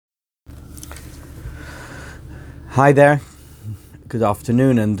Hi there, good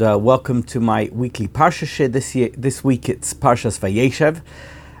afternoon, and welcome to my weekly Parsha share. This week it's Parshas Vayeshev,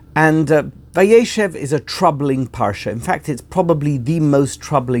 and Vayeshev is a troubling Parsha. In fact, it's probably the most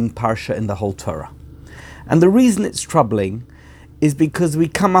troubling Parsha in the whole Torah. And the reason it's troubling is because we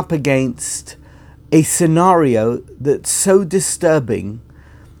come up against a scenario that's so disturbing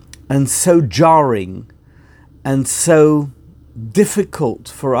and so jarring and so difficult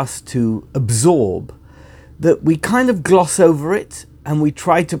for us to absorb that we kind of gloss over it and we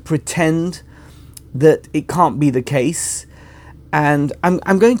try to pretend that it can't be the case. And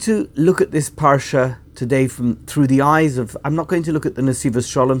I'm going to look at this Parsha today through the eyes of, I'm not going to look at the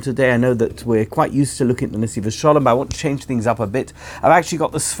Nesivos Shalom today. I know that we're quite used to looking at the Nesivos Shalom, but I want to change things up a bit. I've actually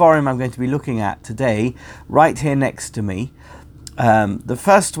got the Sforim I'm going to be looking at today right here next to me. The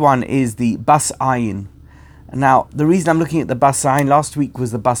first one is the Bas Ayin. Now, the reason I'm looking at the Bas Ayin, last week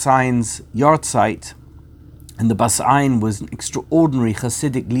was the Bas Ayin's yahrzeit. And the Bas Ayin was an extraordinary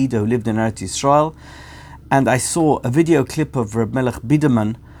Hasidic leader who lived in Eretz Yisrael. And I saw a video clip of Reb Melech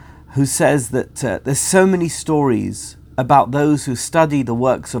Biderman, who says that there's so many stories about those who study the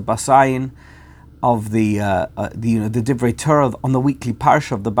works of Bas Ayin, of the Divrei Torah on the weekly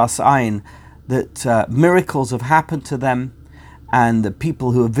parsha of the Bas Ayin, that miracles have happened to them, and the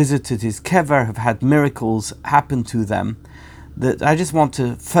people who have visited his kever have had miracles happen to them. That I just want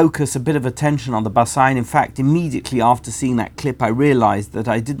to focus a bit of attention on the Bas Ayin. In fact, immediately after seeing that clip, I realized that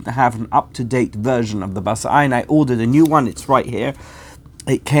I didn't have an up-to-date version of the Bas Ayin. I ordered a new one. It's right here.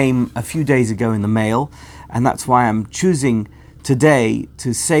 It came a few days ago in the mail, and that's why I'm choosing today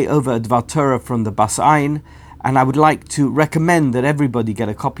to say over a Dvar Torah from the Bas Ayin. And I would like to recommend that everybody get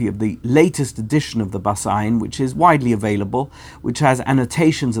a copy of the latest edition of the Bas Ayin, which is widely available, which has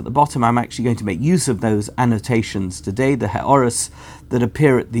annotations at the bottom. I'm actually going to make use of those annotations today, the He'oros that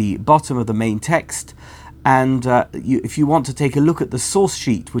appear at the bottom of the main text. And if you want to take a look at the source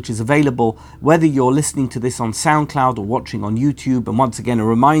sheet, which is available whether you're listening to this on SoundCloud or watching on YouTube, and once again a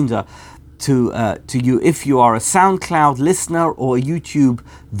reminder to you, if you are a SoundCloud listener or a YouTube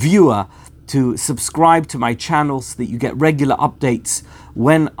viewer, to subscribe to my channel so that you get regular updates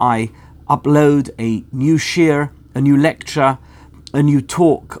when I upload a new shir, a new lecture, a new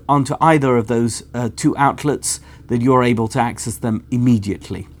talk onto either of those two outlets, that you're able to access them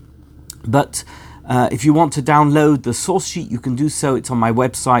immediately. But if you want to download the source sheet, you can do so. It's on my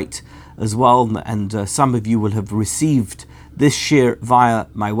website as well, and some of you will have received this shir via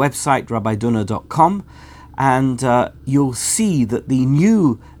my website, rabbiduna.com. And you'll see that the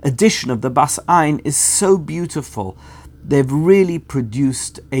new edition of the Bas Ayin is so beautiful. They've really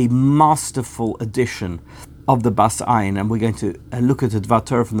produced a masterful edition of the Bas Ayin, and we're going to look at a Dvar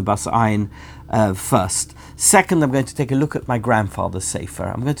Torah from the Bas Ayin first. Second, I'm going to take a look at my grandfather's Sefer.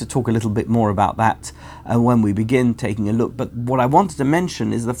 I'm going to talk a little bit more about that when we begin taking a look. But what I wanted to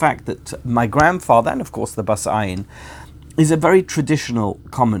mention is the fact that my grandfather, and of course the Bas Ayin, is a very traditional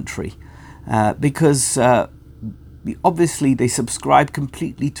commentary. Because obviously they subscribe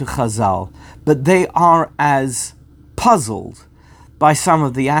completely to Chazal, but they are as puzzled by some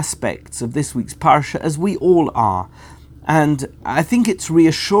of the aspects of this week's Parsha as we all are. And I think it's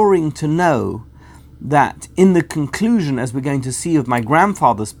reassuring to know that in the conclusion, as we're going to see of my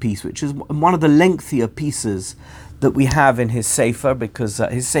grandfather's piece, which is one of the lengthier pieces that we have in his Sefer, because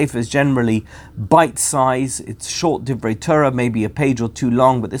his Sefer is generally bite-size. It's short Divrei Torah, maybe a page or two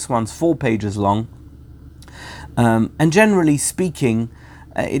long, but this one's 4 pages long. And generally speaking,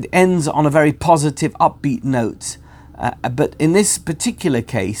 it ends on a very positive, upbeat note. But in this particular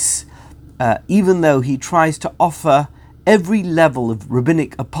case, even though he tries to offer every level of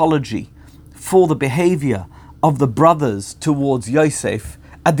rabbinic apology for the behavior of the brothers towards Yosef,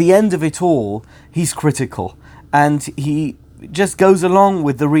 at the end of it all, he's critical. And he just goes along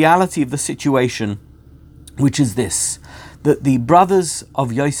with the reality of the situation, which is this, that the brothers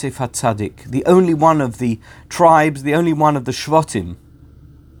of Yosef HaTzadik, the only one of the tribes, the only one of the Shvatim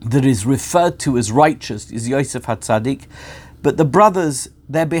that is referred to as righteous is Yosef HaTzadik, but the brothers,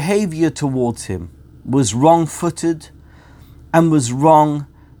 their behavior towards him was wrong-footed and was wrong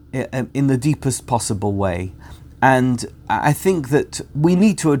in the deepest possible way. And I think that we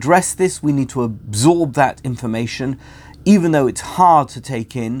need to address this, we need to absorb that information, even though it's hard to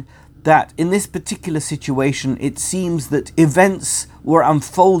take in, that in this particular situation, it seems that events were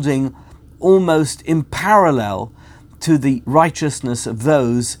unfolding almost in parallel to the righteousness of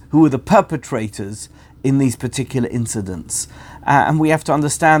those who were the perpetrators in these particular incidents. And we have to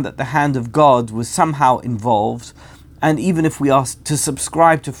understand that the hand of God was somehow involved. And even if we are to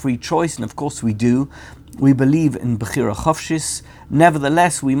subscribe to free choice, and of course we do, We believe in Bechira Chofshis.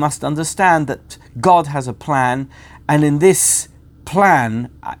 Nevertheless, we must understand that God has a plan, and in this plan,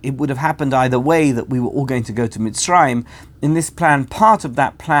 it would have happened either way, that we were all going to go to Mitzrayim. In this plan, part of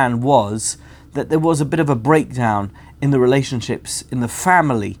that plan was that there was a bit of a breakdown in the relationships in the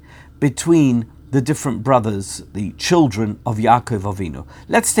family between the different brothers, the children of Yaakov Avinu.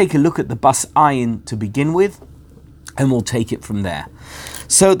 Let's take a look at the Bas Ayin to begin with, and we'll take it from there.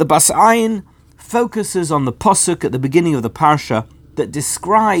 So the Bas Ayin focuses on the posuk at the beginning of the parsha that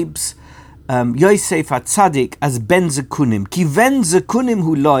describes Yosef HaTzadik as Ben Zekunim. Ki ven Zekunim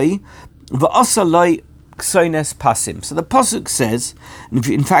hu loi, v'osa loi ksoines pasim. So the posuk says, and if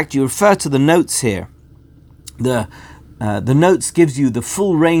in fact you refer to the notes here, the notes gives you the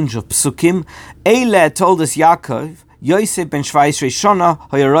full range of psukim. Eile told us Yaakov, Yosef ben Shvayis Reshona,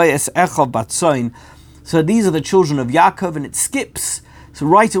 hoyoroyes echov batzoin. So these are the children of Yaakov, and it skips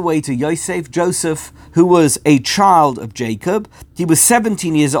right away to Yosef, Joseph, who was a child of Jacob. He was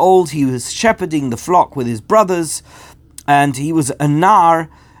 17 years old. He was shepherding the flock with his brothers, and he was a nar.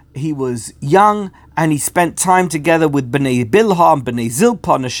 He was young, and he spent time together with Bnei Bilhah and Bnei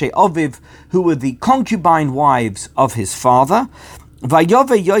Zilpah, Nashei Oviv, who were the concubine wives of his father.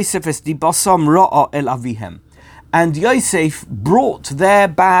 Vayove Yosef es dibasam ra'a el avihem. And Yosef brought their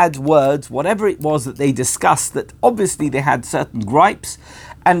bad words, whatever it was that they discussed, that obviously they had certain gripes.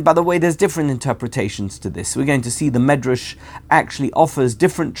 And by the way, there's different interpretations to this. We're going to see the Medrash actually offers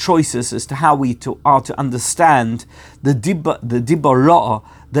different choices as to how we are to understand the Dibbar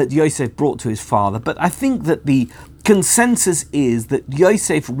that Yosef brought to his father. But I think that the consensus is that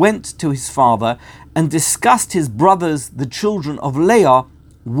Yosef went to his father and discussed his brothers, the children of Leah,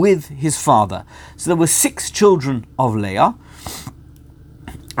 with his father. So there were 6 children of Leah,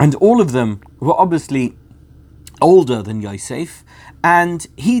 and all of them were obviously older than Yosef, and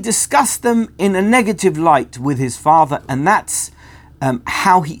he discussed them in a negative light with his father, and that's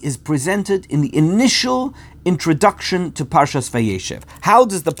how he is presented in the initial introduction to Parshas Vayeshev. How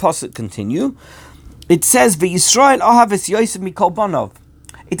does the pasuk continue? It says, "V'Yisrael ahav es Yosef mikol banov."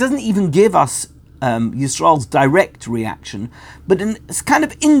 It doesn't even give us Yisrael's direct reaction, but in a kind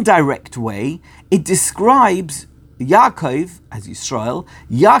of indirect way, it describes Yaakov as Yisrael,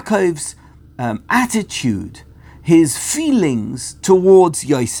 Yaakov's attitude, his feelings towards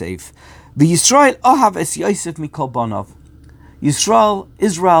Yosef. The Yisrael ohav es Yosef mikol banov.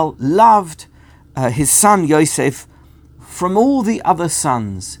 Israel loved his son Yosef from all the other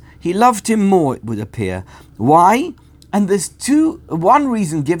sons. He loved him more, it would appear. Why? And there's one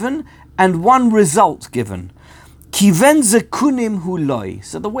reason given and one result given. Kiven zekunim hu loi.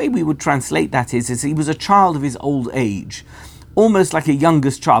 So the way we would translate that is he was a child of his old age, almost like a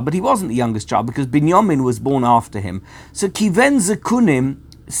youngest child, but he wasn't the youngest child because Binyamin was born after him. So kiven zekunim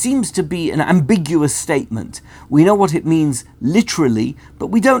seems to be an ambiguous statement. We know what it means literally, but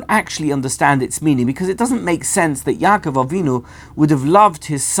we don't actually understand its meaning because it doesn't make sense that Yaakov Avinu would have loved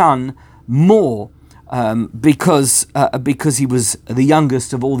his son more because he was the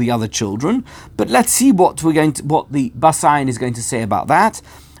youngest of all the other children. But let's see what the Bas Ayin is going to say about that.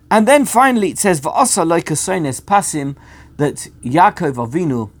 And then finally it says V'asa lo kasoines pasim, that Yaakov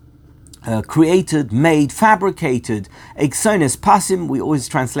Avinu fabricated a ksoines pasim. We always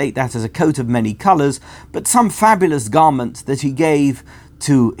translate that as a coat of many colors, but some fabulous garment that he gave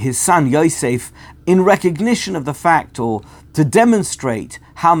to his son Yosef in recognition of the fact, or to demonstrate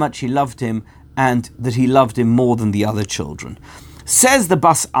how much he loved him, and that he loved him more than the other children. Says the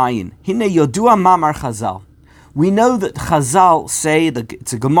Bas Ayin, Hine Yodua Mamar Chazal. We know that Chazal say,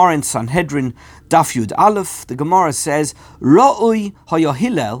 it's a Gemara in Sanhedrin, Daf Yud Aleph, the Gemara says, Ra'ui Hoyo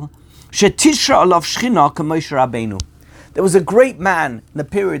Hillel, Shetisha Alav Shchina K'Moshe Rabbeinu. There was a great man in the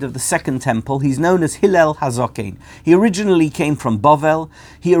period of the Second Temple. He's known as Hillel HaZokein. He originally came from Bavel.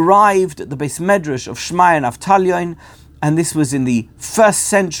 He arrived at the Beis Medrash of Shmaya and Avtalyon, and this was in the 1st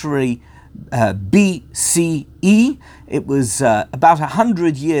century BCE. It was about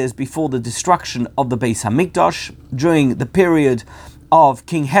 100 years before the destruction of the Beis Hamikdash, during the period of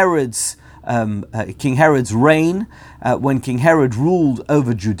King Herod's reign, when King Herod ruled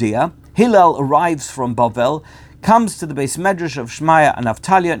over Judea. Hillel arrives from Bavel, comes to the Beis Medrash of Shmaya and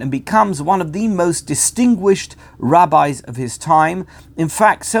Avtalyon, and becomes one of the most distinguished rabbis of his time. In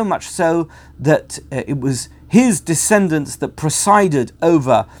fact, so much so that it was his descendants that presided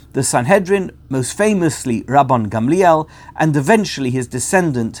over the Sanhedrin, most famously Rabban Gamliel, and eventually his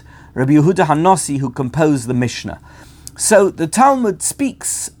descendant Rabbi Yehuda HaNasi, who composed the Mishnah. So the Talmud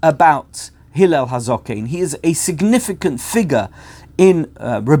speaks about Hillel HaZokein. He is a significant figure in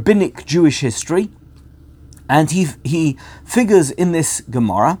rabbinic Jewish history, And he figures in this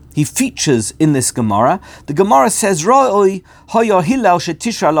Gemara, he features in this Gemara. The Gemara says, Ra'oi hoya Hillel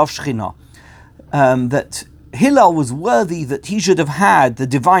shetisha alav shchina, that Hillel was worthy that he should have had the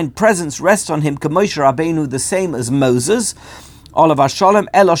divine presence rest on him, Moshe Rabbeinu, the same as Moses, Olav Hashalom,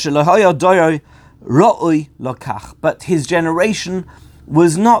 Elo shelohoya doyoi ra'oi lokach. But his generation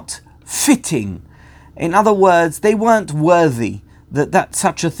was not fitting. In other words, they weren't worthy that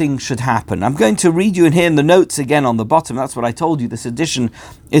such a thing should happen. I'm going to read you in here in the notes again on the bottom. That's what I told you. This edition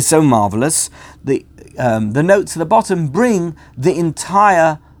is so marvelous. The notes at the bottom bring the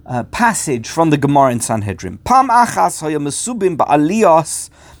entire passage from the Gemara in Sanhedrin. Pam achas hoya mesubim ba'aliyos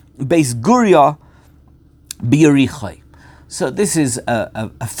beis Guria b'Yerichai. So this is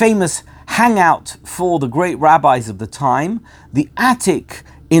a famous hangout for the great rabbis of the time, the attic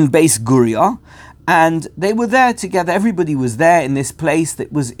in Beis Guria. And they were there together. Everybody was there in this place.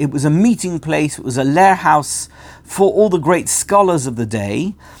 It was a meeting place. It was a lair house for all the great scholars of the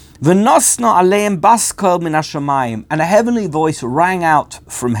day. V'nosna aleim baskol min hashamayim, and a heavenly voice rang out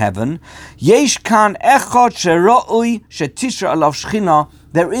from heaven. Yesh kan echad shero'ui shetisha alav shchina.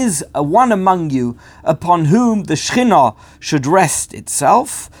 There is a one among you upon whom the shchina should rest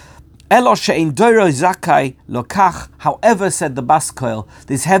itself. Elo she'in doiro zakai lokach. However, said the baskol,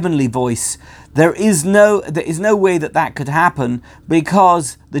 this heavenly voice, there is no way that could happen,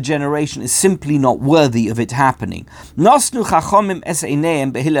 because the generation is simply not worthy of it happening. Nosnu chachomim es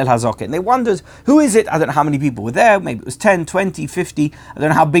eineim behillel hazoken. And they wondered, who is it? I don't know how many people were there. Maybe it was 10, 20, 50. I don't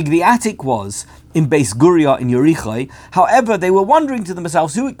know how big the attic was in Beis Guria in Yerichai. However, they were wondering to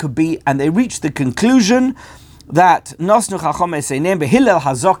themselves who it could be, and they reached the conclusion that Nosnu Chachom Eseineim Behillel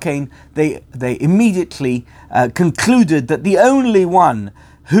Hazoken, they immediately concluded that the only one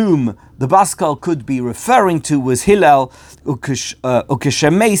whom the Baskal could be referring to was Hillel,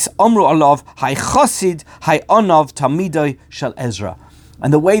 Ukeshemeis Omru Olav Hai Chosid Hai Onov Talmidoi Shel Ezra.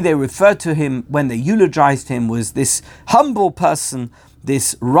 And the way they referred to him when they eulogized him was this humble person,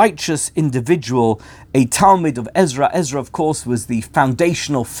 this righteous individual, a Talmud of Ezra. Ezra, of course, was the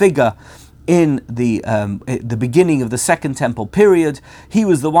foundational figure in the beginning of the Second Temple period. He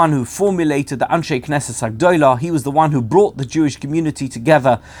was the one who formulated the Anshe Knesset Agdolah. He was the one who brought the Jewish community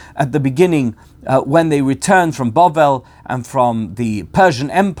together at the beginning when they returned from Bavel and from the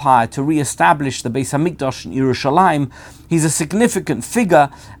Persian Empire to re-establish the Beis Hamikdash in Yerushalayim. He's a significant figure,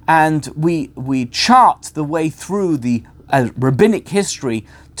 and we chart the way through the rabbinic history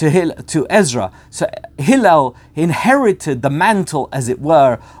to Ezra. So Hillel inherited the mantle, as it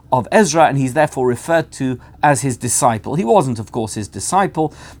were, of Ezra, and he's therefore referred to as his disciple. He wasn't, of course, his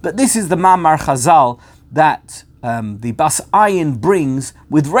disciple, but this is the Mamar Chazal that the Bas Ayin brings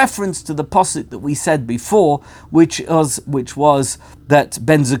with reference to the posuk that we said before, which was that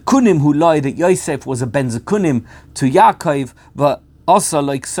Ben Zekunim Hulai, that Yosef was a Ben Zekunim to Yaakov, but also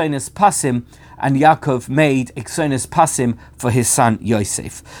like Eksonis Pasim, and Yaakov made Eksonis Pasim for his son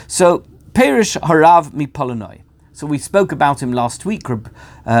Yosef. So Perish Harav mi Polonoi. So we spoke about him last week.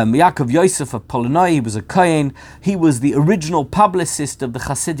 Yaakov Yosef of Polonoi, he was a Kohen. He was the original publicist of the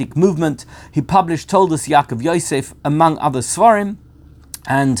Hasidic movement. He published Toldos Yaakov Yosef, among other Svarim.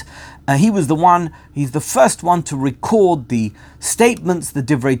 And he's the first one to record the statements, the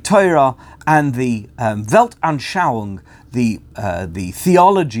Divrei Torah, and the Weltanschauung, the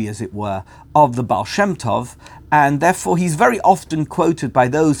theology, as it were, of the Baal Shem Tov. And therefore he's very often quoted by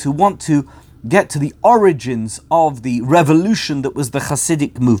those who want to get to the origins of the revolution that was the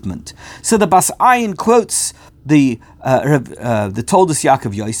Hasidic movement. So the Bas Ayin quotes the Toldos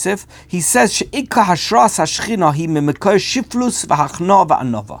Yaakov Yosef. He says, "She'ikka hashras hashchina hi memekor shiflus v'hachna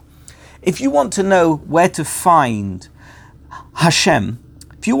v'anova." If you want to know where to find Hashem,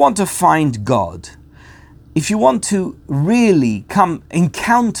 if you want to find God, if you want to really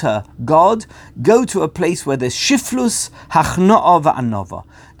encounter God, go to a place where there's shiflus, hachna'a v'anova.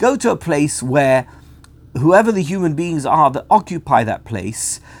 Go to a place where whoever the human beings are that occupy that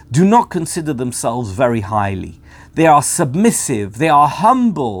place do not consider themselves very highly. They are submissive, they are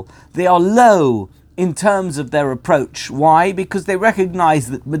humble, they are low in terms of their approach. Why? Because they recognize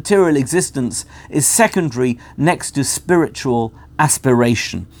that material existence is secondary next to spiritual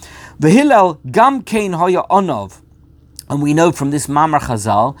aspiration. Hillel gam kein hoya onov, and we know from this Mamar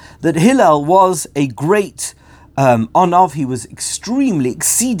Chazal that Hillel was a great onov. He was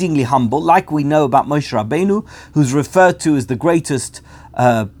exceedingly humble, like we know about Moshe Rabbeinu, who's referred to as the greatest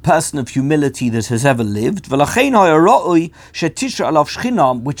person of humility that has ever lived. Which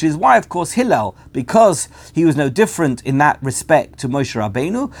is why, of course, Hillel, because he was no different in that respect to Moshe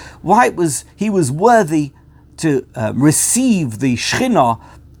Rabbeinu, he was worthy to receive the Shechina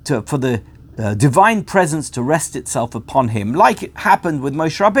for the divine presence to rest itself upon him, like it happened with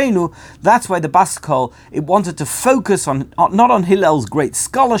Moshe Rabbeinu. That's why the Bas Kol, it wanted to focus on not on Hillel's great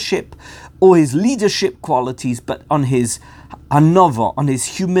scholarship or his leadership qualities, but on his anova, on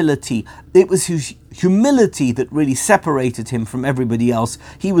his humility. It was his humility that really separated him from everybody else.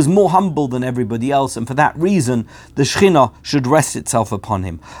 He was more humble than everybody else, and for that reason, the Shekhinah should rest itself upon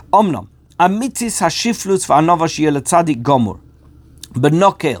him. Omnam, amitis hashiflus v'anova sheyeh letzadik gomur,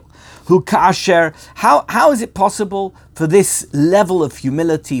 b'nokel, who ka'asher. How is it possible for this level of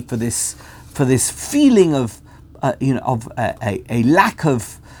humility, for this feeling of a lack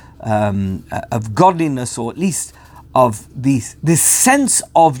of godliness, or at least of this sense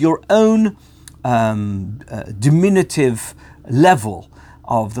of your own diminutive level,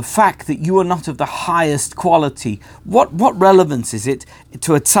 of the fact that you are not of the highest quality? What relevance is it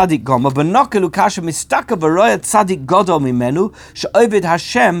to a tzaddik gomer? B'nokelu kasha mistaka v'roya tzaddik godol mimenu she'ovid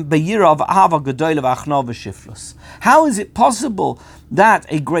Hashem b'yira v'ahava gedola v'achnov v'shiflus. How is it possible that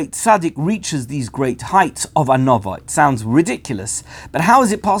a great tzaddik reaches these great heights of anova? It sounds ridiculous, but how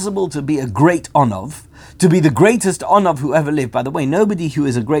is it possible to be a great onov, to be the greatest onov who ever lived? By the way, nobody who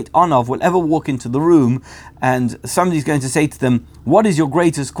is a great onov will ever walk into the room and somebody's going to say to them, what is your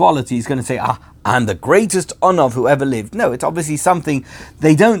greatest quality? He's going to say, I'm the greatest onov who ever lived. No, it's obviously something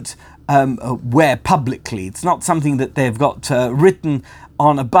they don't wear publicly. It's not something that they've got written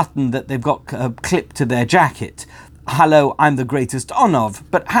on a button that they've got clipped to their jacket. Hello, I'm the greatest onov.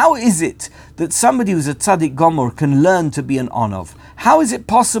 But how is it that somebody who's a tzaddik gomer can learn to be an onov? How is it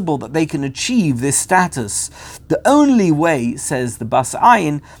possible that they can achieve this status? The only way, says the Bas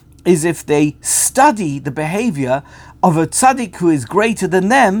Ayin, is if they study the behavior of a tzaddik who is greater than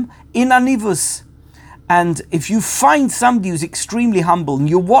them in anivus. And if you find somebody who's extremely humble and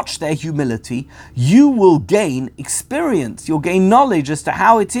you watch their humility, you will gain experience, you'll gain knowledge as to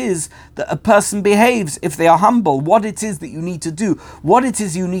how it is that a person behaves if they are humble, what it is that you need to do, what it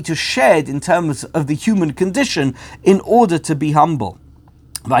is you need to shed in terms of the human condition in order to be humble.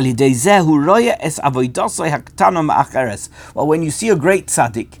 Well, when you see a great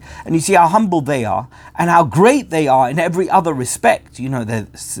tzaddik and you see how humble they are and how great they are in every other respect,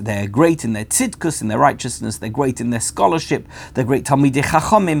 they're great in their tzidkus, in their righteousness, they're great in their scholarship, they're great talmidei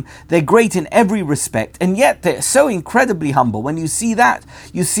chachomim, they're great in every respect, and yet they're so incredibly humble. When you see that,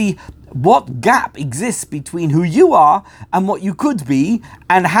 you see what gap exists between who you are and what you could be,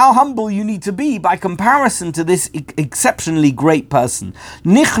 and how humble you need to be by comparison to this exceptionally great person.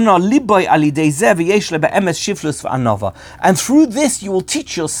 And through this you will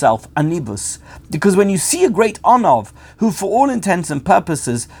teach yourself anibus. Because when you see a great onov, who for all intents and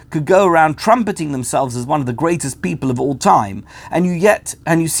purposes could go around trumpeting themselves as one of the greatest people of all time, and you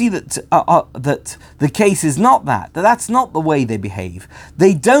see that that the case is not that's not the way they behave.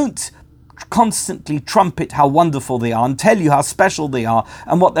 They don't constantly trumpet how wonderful they are and tell you how special they are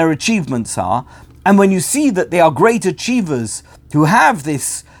and what their achievements are. And when you see that they are great achievers who have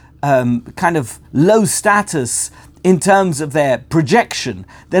this kind of low status in terms of their projection,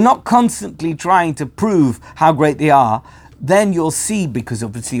 they're not constantly trying to prove how great they are, then you'll see, because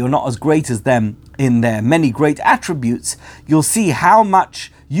obviously you're not as great as them in their many great attributes, you'll see how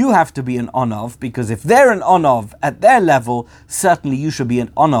much you have to be an onov, because if they're an onov at their level, certainly you should be an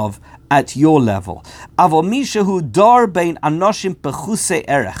onov at your level.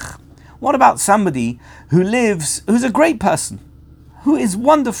 What about somebody who's a great person, who is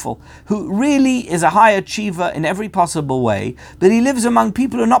wonderful, who really is a high achiever in every possible way, but he lives among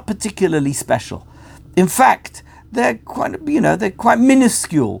people who are not particularly special? In fact, they're quite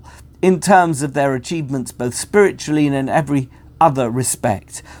minuscule in terms of their achievements, both spiritually and in every other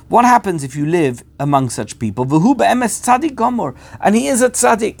respect. What happens if you live among such people? V'hu be'emes tzaddik gomer, and he is a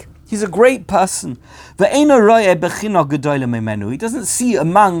tzaddik. He's a great person. He doesn't see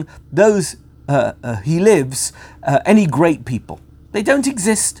among those he lives any great people. They don't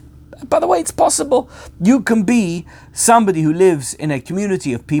exist. By the way, it's possible you can be somebody who lives in a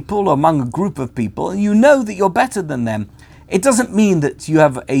community of people or among a group of people, and you know that you're better than them. It doesn't mean that you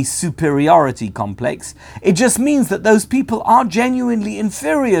have a superiority complex. It just means that those people are genuinely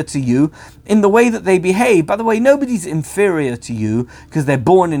inferior to you in the way that they behave. By the way, nobody's inferior to you because they're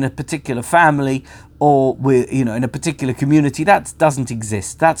born in a particular family or in a particular community. That doesn't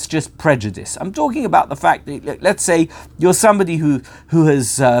exist. That's just prejudice. I'm talking about the fact that, let's say you're somebody who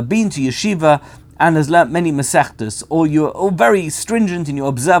has been to yeshiva and has learnt many mesechtas, or you're very stringent in your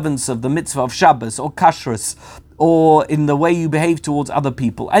observance of the mitzvah of Shabbos or kashrus, or in the way you behave towards other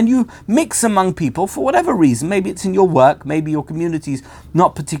people, and you mix among people for whatever reason. Maybe it's in your work, maybe your community's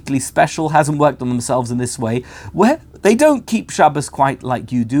not particularly special, hasn't worked on themselves in this way, where they don't keep Shabbos quite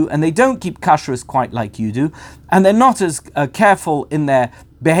like you do, and they don't keep kashrus quite like you do, and they're not as careful in their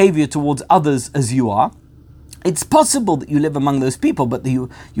behavior towards others as you are. It's possible that you live among those people, but you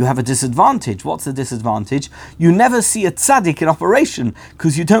have a disadvantage. What's the disadvantage? You never see a tzaddik in operation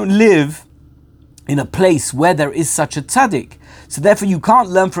because you don't live in a place where there is such a tzaddik. So therefore you can't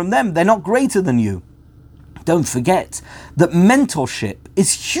learn from them. They're not greater than you. Don't forget that mentorship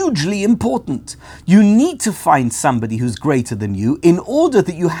is hugely important. You need to find somebody who's greater than you in order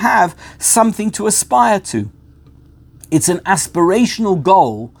that you have something to aspire to. It's an aspirational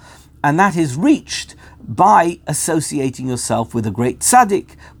goal, and that is reached by associating yourself with a great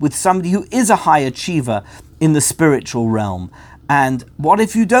tzaddik, with somebody who is a high achiever in the spiritual realm. And what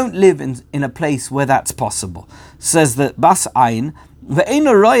if you don't live in a place where that's possible? Says the Bas Ayin,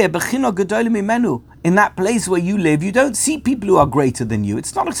 in that place where you live, you don't see people who are greater than you.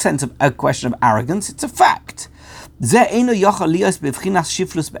 It's not a question of arrogance, it's a fact. That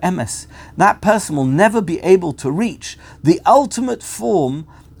person will never be able to reach the ultimate form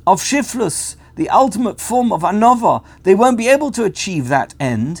of shiflus, the ultimate form of anova. They won't be able to achieve that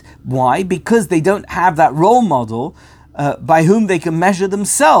end. Why? Because they don't have that role model by whom they can measure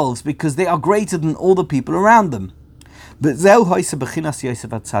themselves, because they are greater than all the people around them. But explains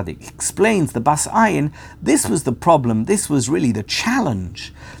the Bas Ayin, this was the problem, this was really the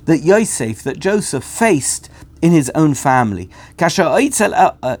challenge that Joseph faced in his own family. Eitzel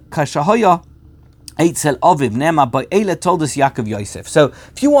Aviv Nema by Eila told us Yaakov Yosef. So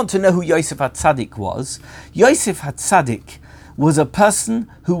if you want to know who Yosef HaTzadik was, Yosef HaTzadik was a person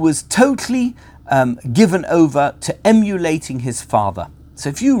who was totally given over to emulating his father. So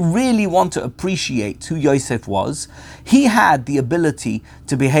if you really want to appreciate who Yosef was, he had the ability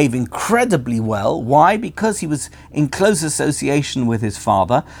to behave incredibly well. Why? Because he was in close association with his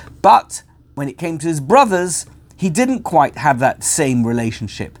father, but when it came to his brothers, he didn't quite have that same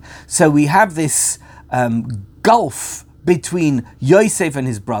relationship. So we have this gulf between Yosef and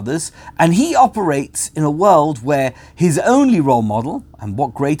his brothers, and he operates in a world where his only role model, and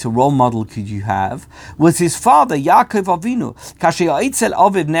what greater role model could you have, was his father Yaakov Avinu. Kasher Eitzel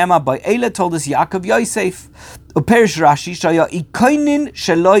Aviv Nema by Eila told us Yaakov Yosef. Uperish Rashi Shaya Ikoinin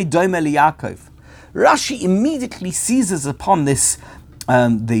Sheloi Doime Yaakov. Rashi immediately seizes upon this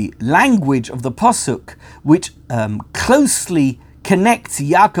the language of the pasuk, which closely connects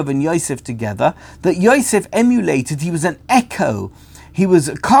Yaakov and Yosef together, that Yosef emulated. He was an echo. He was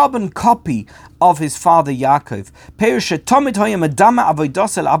a carbon copy of his father Yaakov.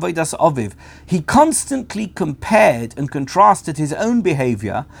 He constantly compared and contrasted his own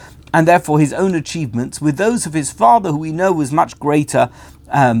behavior and therefore his own achievements with those of his father, who we know was much greater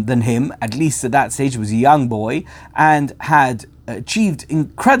than him, at least at that stage. He was a young boy and had achieved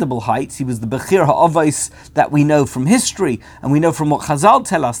incredible heights. He was the Bechir HaOvos that we know from history, and we know from what Chazal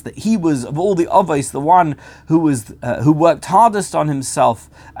tell us that he was, of all the Ovos, the one who worked hardest on himself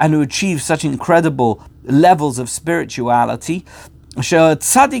and who achieved such incredible levels of spirituality.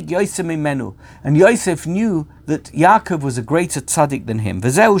 Tzaddik Yosef Mimenu, and Yosef knew that Yaakov was a greater tzaddik than him.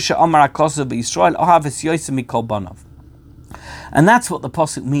 And that's what the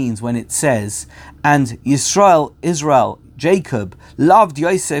pasuk means when it says, and Israel, Jacob, loved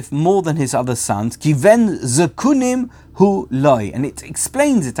Yosef more than his other sons. Kiven zekunim hu loy. And it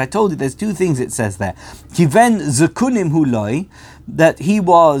explains it. I told you there's two things it says there. Kiven zekunim hu loy, that he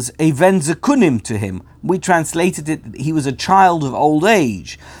was a ven zekunim to him. We translated it that he was a child of old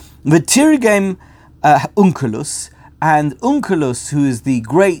age. V'tirgem Onkelos, and Onkelos, who is the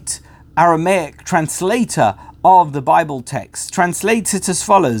great Aramaic translator of the Bible text, translates it as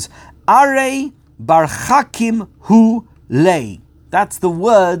follows: Are barchakim hu lei. That's the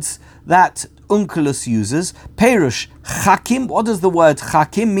words that Onkelos uses. Perush chakim. What does the word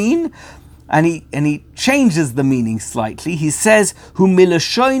chakim mean? And he changes the meaning slightly. He says, hu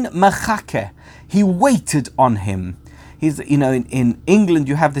milashoin machake. He waited on him. In England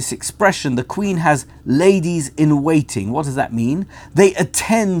you have this expression, the Queen has ladies in waiting. What does that mean? They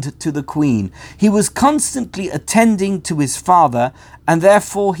attend to the Queen. He was constantly attending to his father, and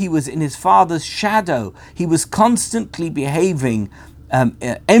therefore he was in his father's shadow. He was constantly behaving,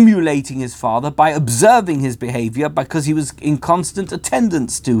 emulating his father by observing his behavior, because he was in constant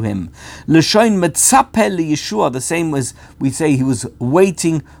attendance to him. L'shoin metzapeh liyeshua, the same as we say he was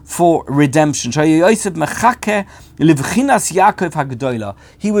waiting for redemption. Yosef mechake livchinas Yaakov hagdola.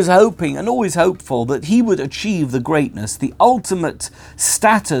 He was hoping and always hopeful that he would achieve the greatness, the ultimate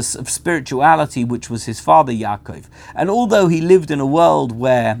status of spirituality, which was his father Yaakov. And although he lived in a world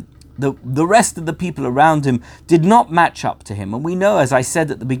where the rest of the people around him did not match up to him. And we know, as I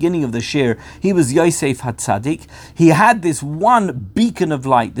said at the beginning of the shir, he was Yosef HaTzadik. He had this one beacon of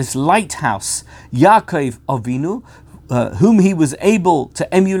light, this lighthouse, Yaakov Avinu, whom he was able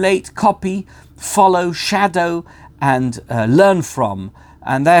to emulate, copy, follow, shadow, and learn from.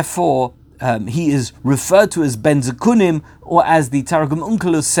 And therefore, he is referred to as Ben Zekunim, or as the Targum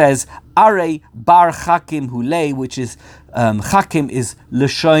Onkelos says, Are Bar Chakim Hulei, which is Chakim is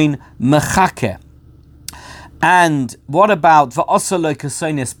Lashon Mechake. And what about Va'osolo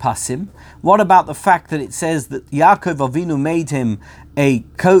Kasoines Pasim? What about the fact that it says that Yaakov Avinu made him a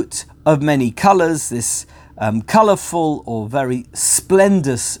coat of many colors, this colorful or very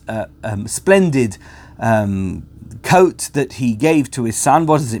splendid coat that he gave to his son?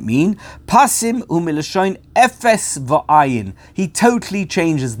 What does it mean? Pasim umilashon efes va'ayin. He totally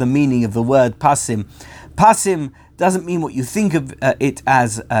changes the meaning of the word pasim. Pasim doesn't mean what you think of it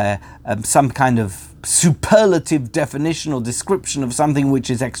as some kind of superlative definition or description of something which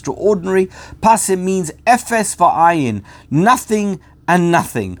is extraordinary. Pasim means efes va'ayin, nothing and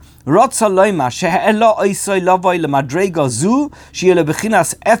nothing. Rotza loima she'elo oisoi lavoi lemadrega zu she'elo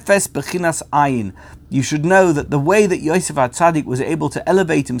bechinas efes bechinas ayin. You should know that the way that Yosef HaTzadik was able to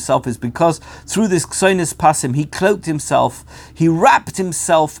elevate himself is because through this Ksonis Pasim, he cloaked himself, he wrapped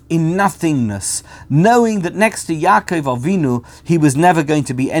himself in nothingness, knowing that next to Yaakov Avinu, he was never going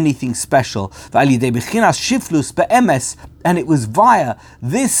to be anything special. And it was via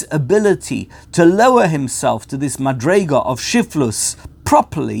this ability to lower himself to this madrega of shiflus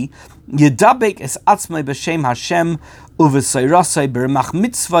properly, Yedabek es atzmai b'shem Hashem uvesoirasai b'remach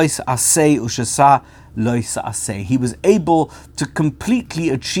mitzvahs asay ushasa loisa asay. He was able to completely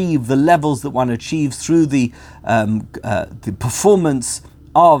achieve the levels that one achieves through the performance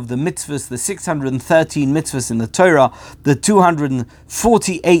of the mitzvahs, the 613 mitzvahs in the Torah, the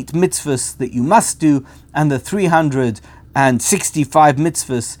 248 mitzvahs that you must do, and the 365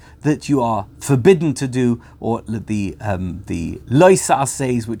 mitzvahs that you are forbidden to do, or the loisa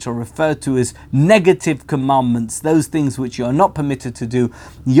asays, which are referred to as negative commandments, those things which you are not permitted to do.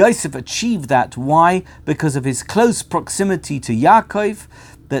 Yosef achieved that. Why? Because of his close proximity to Yaakov,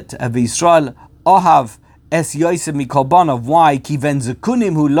 that of Israel Ohav es Yosef mikolbanov. Why? Kiven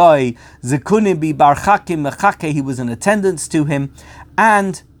zekunim huloi zekunim bi bar chakim mechake. He was in attendance to him,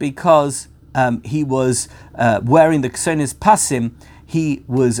 and because he was wearing the Ksonis Pasim, he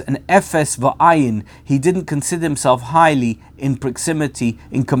was an Efes Va'ayin. He didn't consider himself highly in proximity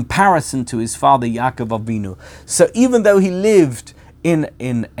in comparison to his father Yaakov Avinu. So even though he lived in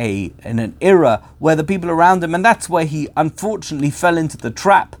an era where the people around him, and that's where he unfortunately fell into the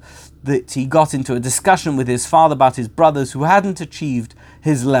trap, that he got into a discussion with his father about his brothers who hadn't achieved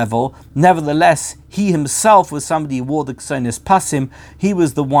his level. Nevertheless, he himself was somebody who wore the Ksonis Pasim. He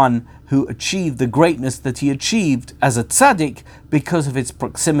was the one who achieved the greatness that he achieved as a tzaddik because of its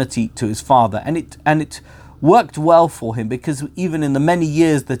proximity to his father. And it worked well for him, because even in the many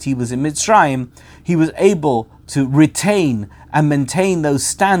years that he was in Mitzrayim, he was able to retain and maintain those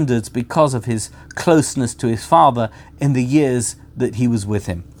standards because of his closeness to his father in the years that he was with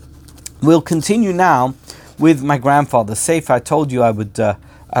him. We'll continue now with my grandfather's Sefer. I told you I would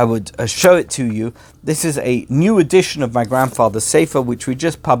show it to you. This is a new edition of my grandfather's Sefer, which we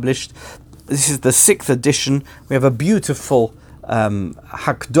just published. This is the 6th edition. We have a beautiful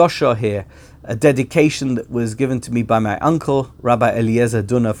Hakdosha here, a dedication that was given to me by my uncle, Rabbi Eliezer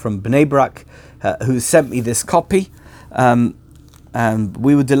Duna from Bnei Brak, who sent me this copy. And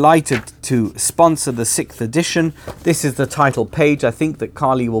we were delighted to sponsor the 6th edition. This is the title page. I think that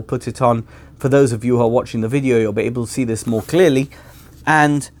Carly will put it on. For those of you who are watching the video, you'll be able to see this more clearly.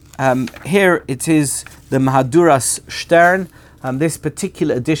 And here it is, the Mahaduras Stern. This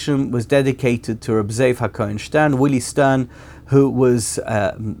particular edition was dedicated to Reb Zev HaKohen Stern, Willie Stern, who was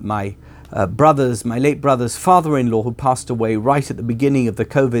my late brother's father-in-law, who passed away right at the beginning of the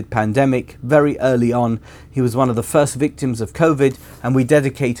COVID pandemic, very early on. He was one of the first victims of COVID, and we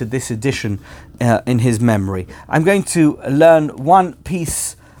dedicated this edition in his memory. I'm going to learn one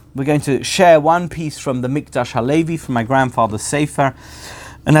piece. We're going to share one piece from the Mikdash Halevi, from my grandfather's Sefer.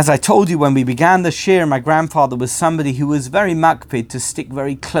 And as I told you when we began the shir, my grandfather was somebody who was very makpid to stick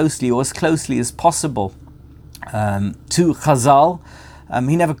very closely, or as closely as possible, to Chazal.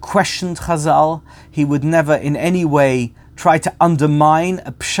 He never questioned Chazal. He would never in any way try to undermine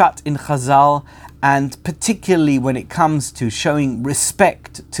a pshat in Chazal, and particularly when it comes to showing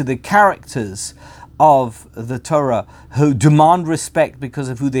respect to the characters of the Torah who demand respect because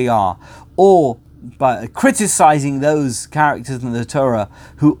of who they are, or by criticizing those characters in the Torah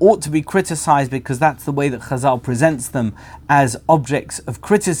who ought to be criticized because that's the way that Chazal presents them as objects of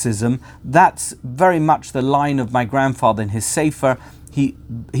criticism. That's very much the line of my grandfather in his Sefer. He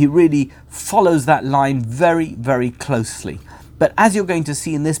really follows that line very, very closely. But as you're going to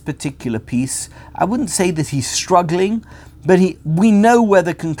see in this particular piece, I wouldn't say that he's struggling, but we know where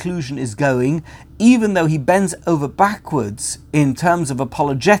the conclusion is going, even though he bends over backwards in terms of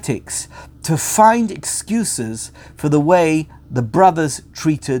apologetics to find excuses for the way the brothers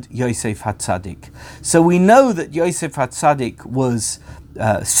treated Yosef HaTzadik. So we know that Yosef HaTzadik was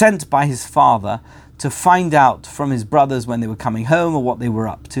sent by his father to find out from his brothers when they were coming home or what they were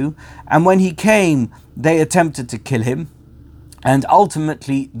up to. And when he came, they attempted to kill him. And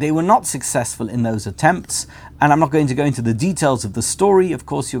ultimately, they were not successful in those attempts. And I'm not going to go into the details of the story. Of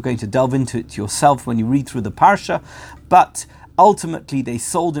course, you're going to delve into it yourself when you read through the Parsha. But ultimately, they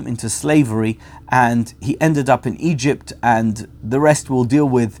sold him into slavery, and he ended up in Egypt. And the rest we'll deal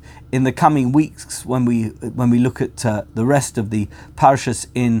with in the coming weeks when we look at the rest of the Parshas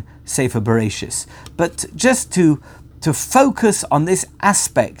in Sefer Bereshis. But just to focus on this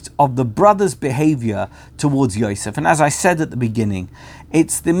aspect of the brothers' behavior towards Yosef. And as I said at the beginning,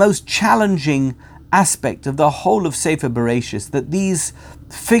 it's the most challenging aspect of the whole of Sefer Bereshis, that these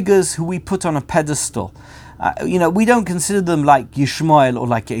figures who we put on a pedestal, we don't consider them like Yishmael or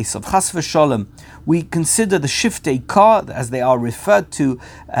like Esav. Chas v'sholem, we consider the Shiftei Kar, as they are referred to,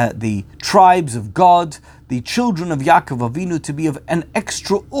 the tribes of God, the children of Yaakov Avinu, to be of an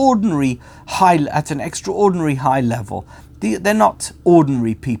extraordinary high level. They're not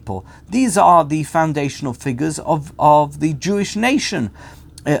ordinary people. These are the foundational figures of the Jewish nation.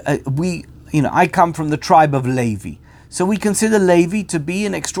 I come from the tribe of Levi. So we consider Levi to be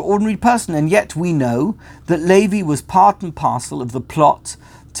an extraordinary person, and yet we know that Levi was part and parcel of the plot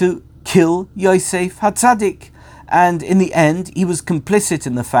to kill Yosef HaTzadik. And in the end, he was complicit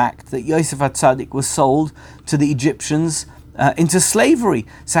in the fact that Yosef HaTzadik was sold to the Egyptians into slavery.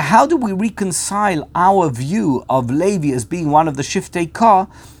 So how do we reconcile our view of Levi as being one of the Shiftei Kar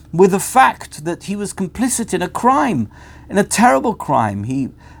with the fact that he was complicit in a crime, in a terrible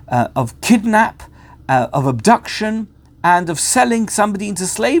crime, of kidnap, of abduction, and of selling somebody into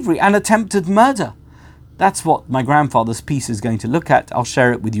slavery and attempted murder? That's what my grandfather's piece is going to look at. I'll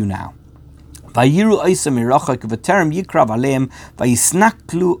share it with you now. So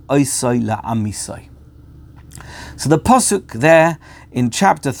the pasuk there in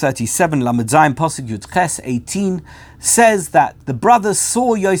chapter 37, Lamed Zayin, pasuk Yud Ches 18, says that the brothers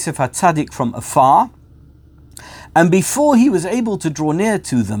saw Yosef HaTzadik from afar, and before he was able to draw near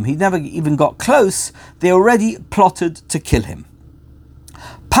to them, he never even got close, they already plotted to kill him.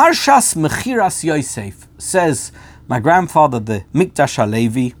 Parshas Mechiras Yosef, says my grandfather, the Mikdash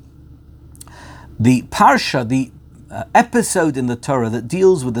HaLevi, the Parsha, the episode in the Torah that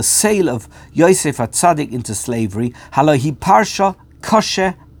deals with the sale of Yosef HaTzadik into slavery, Halahi Parsha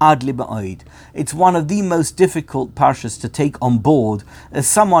Koshe Ad Liba'oid. It's one of the most difficult Parshas to take on board as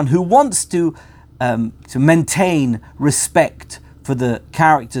someone who wants to maintain respect for the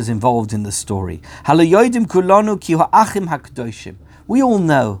characters involved in the story. Halayoidim kulanu ki ha'achim hakdoshim. We all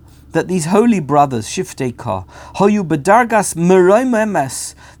know that these holy brothers, Shiftei Kar, hoyu bedargas meroi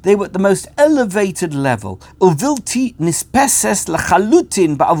memes, they were at the most elevated level. Uvilti nispeses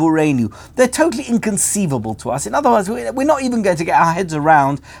lachalutin ba'avurenu. They're totally inconceivable to us. In other words, we're not even going to get our heads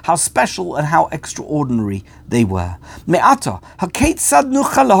around how special and how extraordinary they were. Me'ata hakeitzad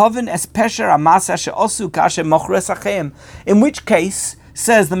nucha lahavin es pesher amasa she'osu kashem mochres achem. In which case,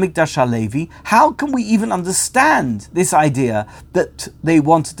 says the Mikdash HaLevi, how can we even understand this idea that they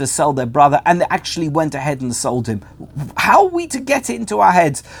wanted to sell their brother and they actually went ahead and sold him? How are we to get it into our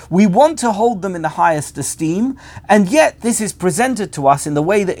heads? We want to hold them in the highest esteem, and yet this is presented to us in the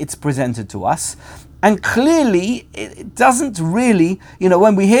way that it's presented to us. And clearly, it doesn't really,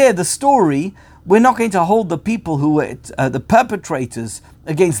 when we hear the story, we're not going to hold the people who were the perpetrators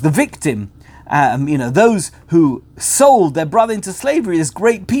against the victim. Those who sold their brother into slavery as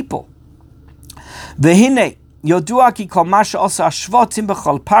great people. V'hinei yodua ki kol ma she'osa hashvatim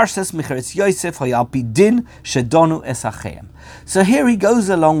b'chol parshas Mechiras Yosef hoya al pi din shedonu es acheim. So here he goes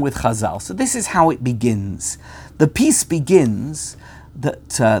along with Chazal. So this is how it begins. The piece begins that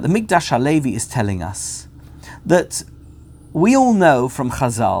the Mikdash HaLevi is telling us that we all know from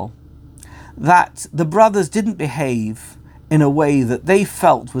Chazal that the brothers didn't behave in a way that they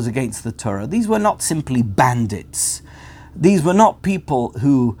felt was against the Torah. These were not simply bandits. These were not people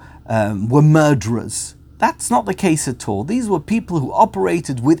who were murderers. That's not the case at all. These were people who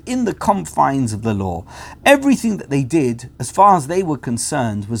operated within the confines of the law. Everything that they did, as far as they were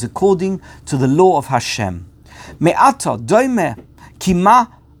concerned, was according to the law of Hashem. Me'ata doime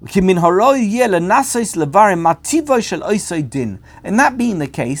kima. And that being the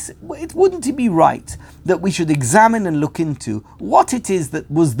case, it wouldn't it be right that we should examine and look into what it is that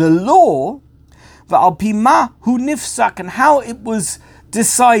was the law, and how it was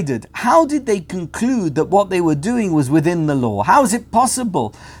decided? How did they conclude that what they were doing was within the law? How is it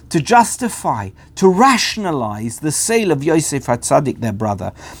possible to justify, to rationalize the sale of Yosef HaTzadik, their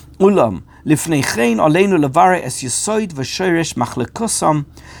brother? Ulam, lifneichein aleinu levare es yesoid v'shoresh machlekosam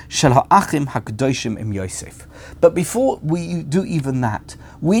shel ha'achim hakadoshim im Yosef. But before we do even that,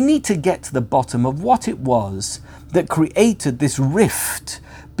 we need to get to the bottom of what it was that created this rift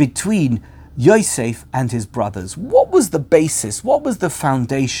between Yosef and his brothers. What was the basis? What was the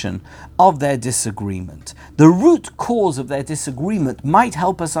foundation of their disagreement? The root cause of their disagreement might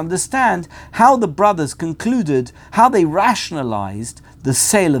help us understand how the brothers concluded, how they rationalized the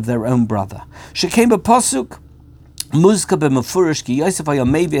sale of their own brother. Shekhem b'pasuk muzka b'mefurish ki Yosef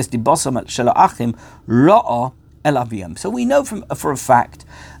hayamevi es dibasam shel ha'achim ra'a el aviyam. So we know for a fact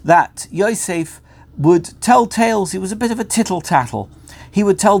that Yosef would tell tales. He was a bit of a tittle-tattle. He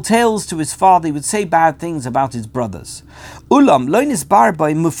would tell tales to his father. He would say bad things about his brothers. Ulam lo nisbar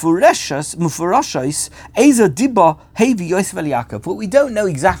by mufurashos eza diba hevi Yosef el Yaakov. But we don't know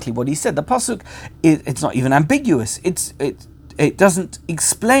exactly what he said. The pasuk, it's not even ambiguous. It doesn't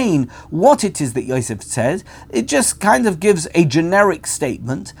explain what it is that Yosef said. It just kind of gives a generic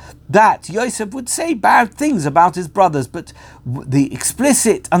statement that Yosef would say bad things about his brothers, but the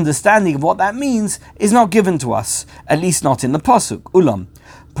explicit understanding of what that means is not given to us, at least not in the pasuk. Ulam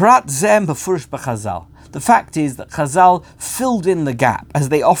prat zem b'furish b'chazal. The fact is that Chazal filled in the gap, as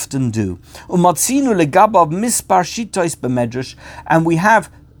they often do. Umatzinu legabav mispar shitois b'medrash, and we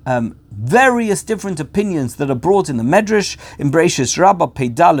have various different opinions that are brought in the Medrash. In Bereshis Rabbah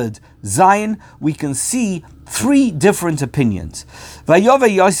Peidalad Zion, we can see 3 different opinions.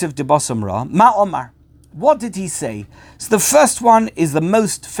 Vayove Yosef de Basamra, Ma Omar. What did he say? So the first one is the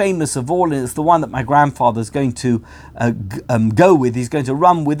most famous of all, and it's the one that my grandfather is going to go with. He's going to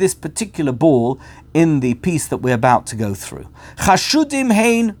run with this particular ball in the piece that we're about to go through. Chashudim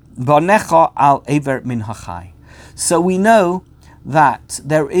hein banecha al ever min hachai. So we know that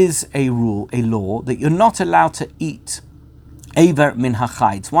there is a rule, a law, that you're not allowed to eat Eiver min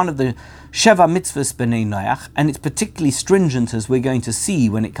hachai. It's one of the Sheva mitzvahs B'nai Noach, and it's particularly stringent, as we're going to see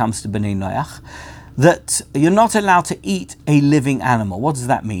when it comes to B'nai Noach, that you're not allowed to eat a living animal. What does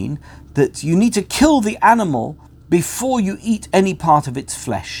that mean? That you need to kill the animal before you eat any part of its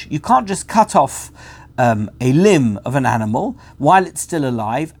flesh. You can't just cut off a limb of an animal while it's still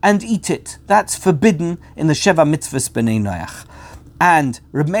alive and eat it. That's forbidden in the Sheva mitzvahs B'nai Noach. And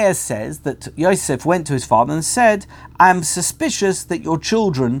Reb Meir says that Yosef went to his father and said, I'm suspicious that your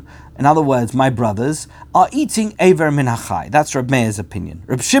children, in other words, my brothers, are eating Eiver min hachai. That's Reb Meir's opinion.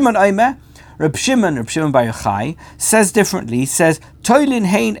 Reb Shimon Bar Yochai, says differently, says, Toilin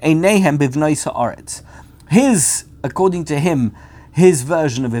hein einehem bivnoi haaretz. According to him, his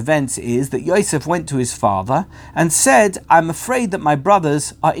version of events is that Yosef went to his father and said, I'm afraid that my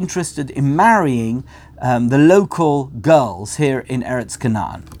brothers are interested in marrying the local girls here in Eretz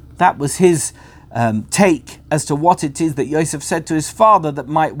Canaan. That was his take as to what it is that Yosef said to his father that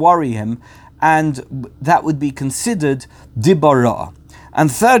might worry him, and that would be considered dibara. And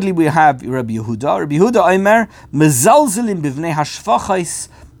thirdly, we have Rabbi Yehuda. Rabbi Yehuda Omer, mezalzelim bivnei hashvachos,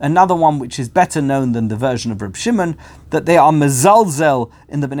 another one which is better known than the version of Reb Shimon, that they are mezalzel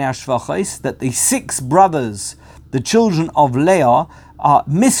in the bnei hashvachos, that the 6 brothers, the children of Leah,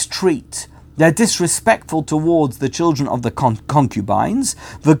 mistreat. They're disrespectful towards the children of the concubines.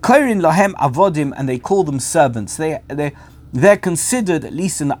 V'korin lahem avodim, and they call them servants. They're considered, at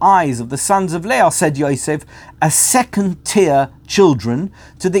least in the eyes of the sons of Leah, said Yosef, as second-tier children,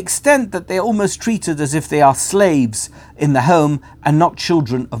 to the extent that they're almost treated as if they are slaves in the home and not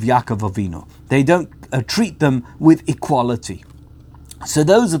children of Yaakov Avinu. They don't treat them with equality. So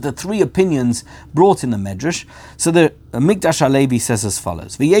those are the 3 opinions brought in the Medrash. So the Mikdash HaLevi says as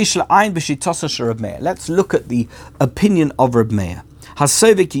follows: V'yesh la'ayin b'shitosa shel Reb Meir. Let's look at the opinion of Reb Meir.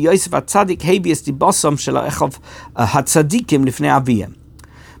 Hasovek ki Yosef HaTzadik hebies dibasam shel ha'echav HaTzadikim lifnei aviyim.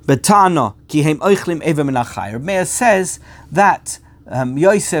 Betana ki hem oichlim eiver min hachai. Reb Meir says that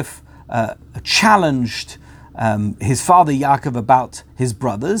Yosef challenged his father Yaakov about his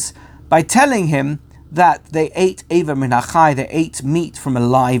brothers by telling him that they ate Eiver min hachai, they ate meat from a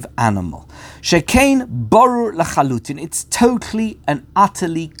live animal. Shekain borur lachalutin. It's totally and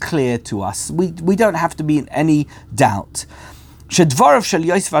utterly clear to us. We don't have to be in any doubt. Shedvarav shel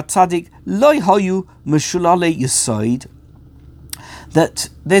Yosef HaTzadik lo hayu meshulale yisoid. That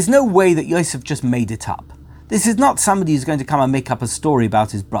there's no way that Yosef just made it up. This is not somebody who's going to come and make up a story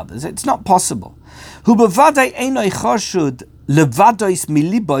about his brothers. It's not possible. Hu bevadai einoi chashud levadois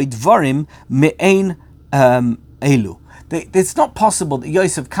miliboy dvarim me'ein elu. It's not possible that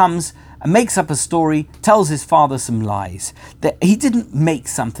Yosef comes and makes up a story, tells his father some lies. That he didn't make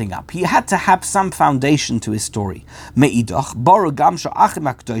something up. He had to have some foundation to his story. Me'idoch boru gam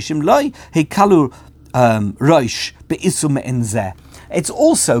sha'achim hakdoshim loy hekalu roish be'isu me'en zeh. It's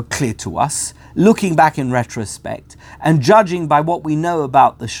also clear to us, looking back in retrospect and judging by what we know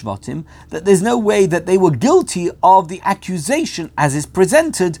about the Shvatim, that there's no way that they were guilty of the accusation as is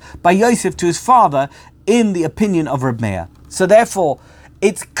presented by Yosef to his father in the opinion of Reb Meir. So therefore,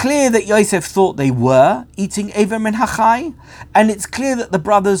 it's clear that Yosef thought they were eating Eiver min hachai, and it's clear that the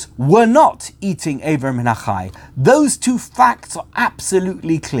brothers were not eating Eiver min hachai. Those two facts are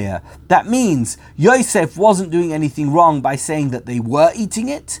absolutely clear. That means Yosef wasn't doing anything wrong by saying that they were eating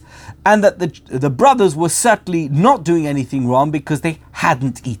it, and that the brothers were certainly not doing anything wrong because they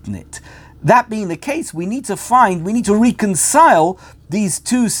hadn't eaten it. That being the case, we need to reconcile these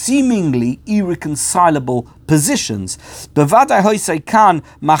two seemingly irreconcilable positions. There had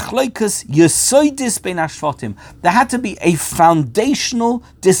to be a foundational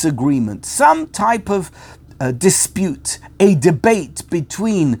disagreement, some type of dispute, a debate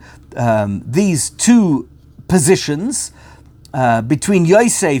between these two positions, between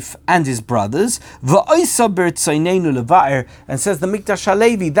Yosef and his brothers, and says the Mikdash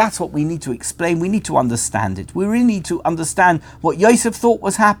Halevi, that's what we need to explain. We need to understand it. We really need to understand what Yosef thought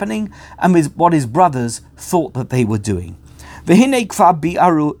was happening and what his brothers thought that they were doing. והנה כבר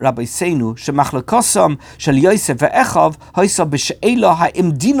ביארו רבותינו שמחלוקתם של יוסף ואחיו הייתה בשאלה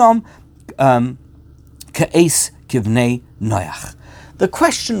האם דינם כעס כבני נוח. The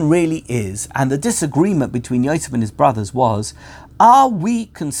question really is, and the disagreement between Yosef and his brothers was, are we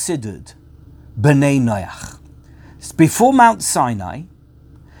considered Bnei Noach? Before Mount Sinai,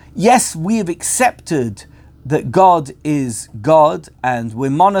 yes, we have accepted that God is God and we're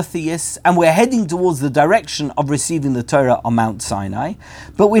monotheists and we're heading towards the direction of receiving the Torah on Mount Sinai,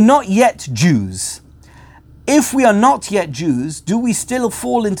 but we're not yet Jews. If we are not yet Jews, do we still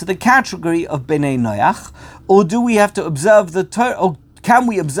fall into the category of Bnei Noach, or do we have to observe the Torah, or can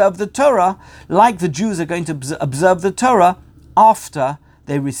we observe the Torah like the Jews are going to observe the Torah after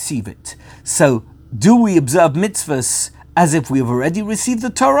they receive it? So, do we observe mitzvahs as if we have already received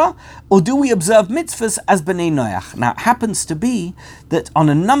the Torah, or do we observe mitzvahs as Bnei Noach? Now, it happens to be that on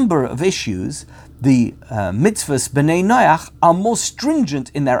a number of issues, the mitzvahs Bnei Noach are more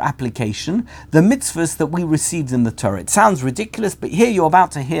stringent in their application than mitzvahs that we received in the Torah. It sounds ridiculous, but here you're about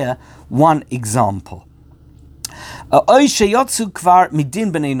to hear one example. Or, this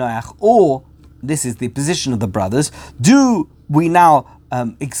is the position of the brothers, do we now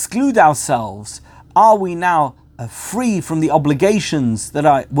exclude ourselves? Are we now free from the obligations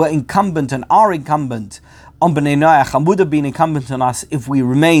that were incumbent and are incumbent on Bnei Noach and would have been incumbent on us if we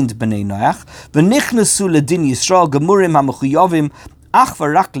remained Bnei Noach?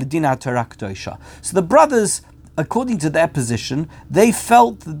 So the brothers, according to their position, they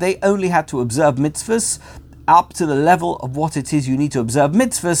felt that they only had to observe mitzvahs up to the level of what it is you need to observe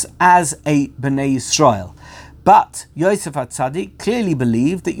mitzvahs as a Bnei Yisrael. But Yosef HaTzadik clearly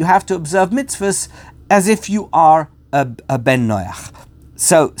believed that you have to observe mitzvahs as if you are a Ben Noach.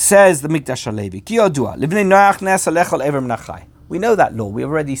 So says the Mikdash Halevi, Ki yodua, Livnei Noach nes alechol eiver min hachai. We know that law, we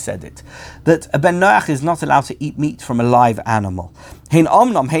already said it, that a Ben Noach is not allowed to eat meat from a live animal. But we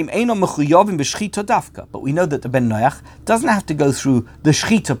know that the Ben Noach doesn't have to go through the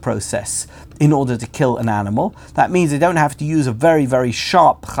shchita process in order to kill an animal. That means they don't have to use a very, very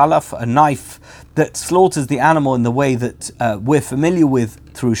sharp chalaf, a knife that slaughters the animal in the way that we're familiar with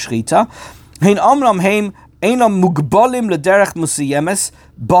through shchita. In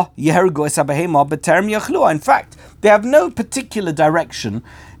fact, they have no particular direction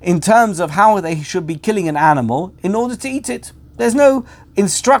in terms of how they should be killing an animal in order to eat it. There's no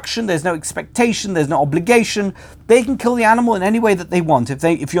instruction, there's no expectation, there's no obligation. They can kill the animal in any way that they want.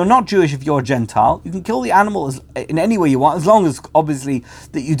 If you're not Jewish, if you're a Gentile, you can kill the animal in any way you want, as long as obviously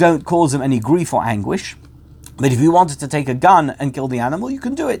that you don't cause them any grief or anguish. But if you wanted to take a gun and kill the animal, you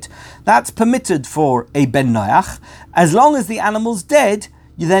can do it. That's permitted for a Ben Noach. As long as the animal's dead,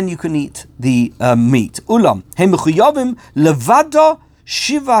 then you can eat the meat. Ulam, he mechuyavim levada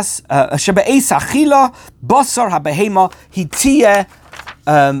shivas shebe'es achila basar habehema hitiyeh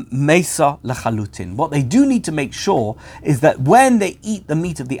mesa lechalutin. What they do need to make sure is that when they eat the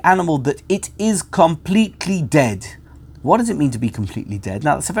meat of the animal, that it is completely dead. What does it mean to be completely dead?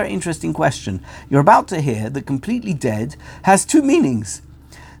 Now, that's a very interesting question. You're about to hear that completely dead has two meanings.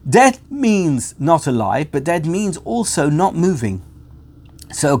 Dead means not alive, but dead means also not moving.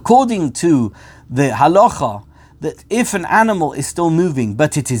 So according to the halacha, that if an animal is still moving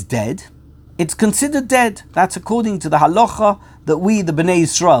but it is dead, it's considered dead. That's according to the halacha that we, the Bnei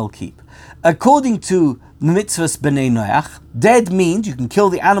Yisrael, keep. According to the mitzvahs Bnei Noach, dead means you can kill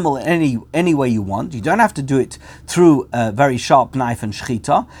the animal any way you want. You don't have to do it through a very sharp knife and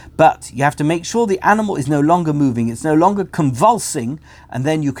shechita, but you have to make sure the animal is no longer moving, it's no longer convulsing, and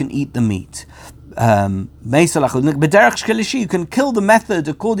then you can eat the meat. You can kill the method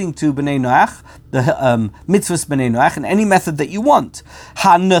according to Bnei Noach, the mitzvahs Bnei Noach, in any method that you want.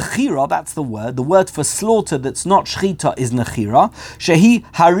 Ha-nechira, that's the word for slaughter that's not shechita is nechira. Shehi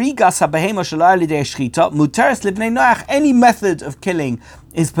harigas ha-behema shelo al-yidei shechita, muteres libnei Noach, any method of killing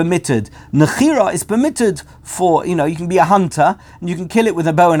is permitted. Nechira is permitted for, you can be a hunter and you can kill it with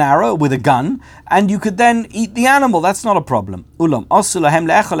a bow and arrow, with a gun, and you could then eat the animal. That's not a problem. But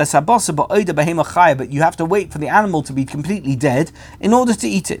you have to wait for the animal to be completely dead in order to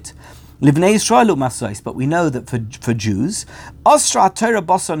eat it. But we know that for Jews,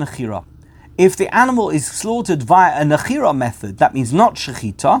 if the animal is slaughtered via a nechira method, that means not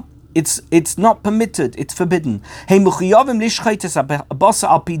shechita, it's not permitted, it's forbidden. We know that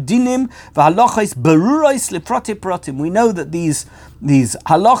these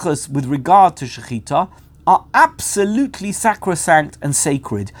halachas with regard to shechita are absolutely sacrosanct and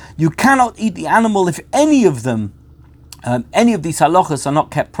sacred. You cannot eat the animal if any of these halachas are not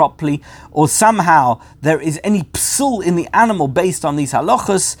kept properly, or somehow there is any psul in the animal based on these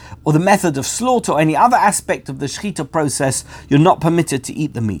halachas, or the method of slaughter, or any other aspect of the shechita process. You're not permitted to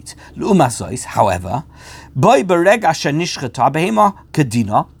eat the meat. However,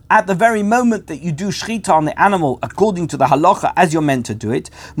 at the very moment that you do shechita on the animal according to the halacha as you're meant to do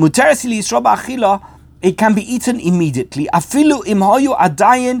it, it can be eaten immediately. Afilu im hayu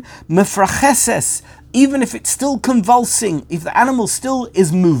adayin mefracheses, even if it's still convulsing, if the animal still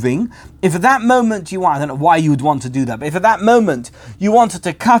is moving, if at that moment I don't know why you would want to do that, but if at that moment you wanted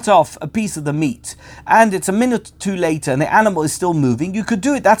to cut off a piece of the meat, and it's a minute or two later and the animal is still moving, you could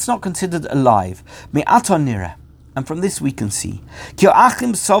do it. That's not considered alive. Me'aton nira. And from this we can see.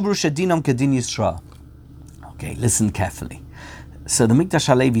 Okay, listen carefully. So the Mikdash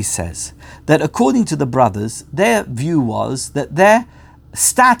Halevi says that according to the brothers, their view was that their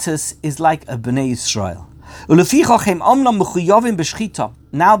status is like a Bnei Yisrael.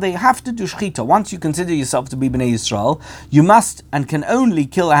 Now they have to do shechita. Once you consider yourself to be Bnei Yisrael, you must and can only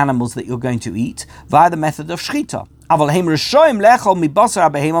kill animals that you're going to eat via the method of shechita.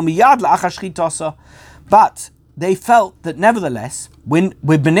 But they felt that nevertheless, when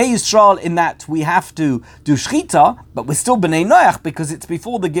we're Bnei Yisrael in that we have to do shechita, but we're still Bnei Noach because it's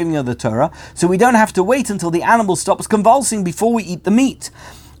before the giving of the Torah, so we don't have to wait until the animal stops convulsing before we eat the meat.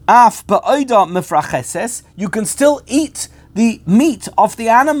 Af ba'oida mefracheses, you can still eat the meat of the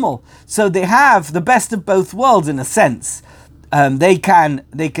animal. So they have the best of both worlds in a sense. They can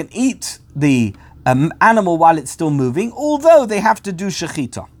eat the animal while it's still moving, although they have to do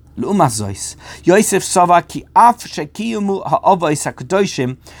shechita. Yosef sava ki af shekiyumu ha'avos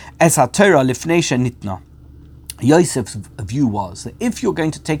hakadoshim es haTorah lifnei shenitna. Yosef's view was that if you're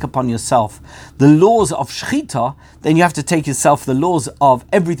going to take upon yourself the laws of shechita, then you have to take yourself the laws of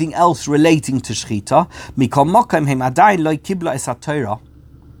everything else relating to shechita. Mikol mokem hem adayin lo kibla es haTorah.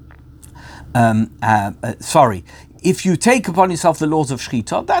 If you take upon yourself the laws of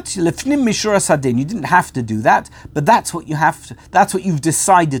shechita, that's lefnim mishura sadin. You didn't have to do that, but that's what you have to. That's what you've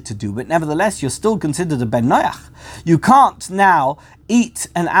decided to do. But nevertheless, you're still considered a ben noach. You can't now eat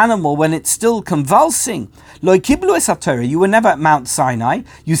an animal when it's still convulsing. Lo kiblu es haTorah. You were never at Mount Sinai.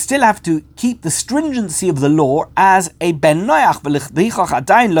 You still have to keep the stringency of the law as a ben noach.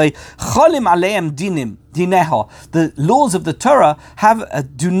 The laws of the Torah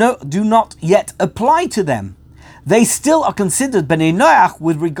do not yet apply to them. They still are considered Bnei Noach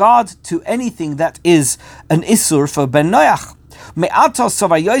with regard to anything that is an Isur for Ben Noach.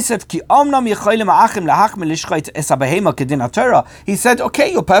 He said,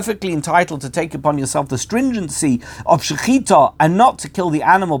 okay, you're perfectly entitled to take upon yourself the stringency of shechita and not to kill the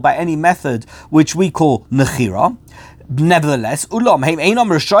animal by any method which we call nechira. Nevertheless, you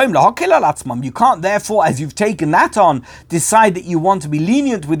can't therefore, as you've taken that on, decide that you want to be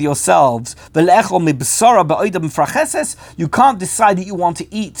lenient with yourselves. You can't decide that you want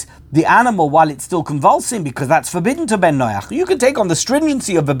to eat the animal while it's still convulsing, because that's forbidden to Ben Noach. You can take on the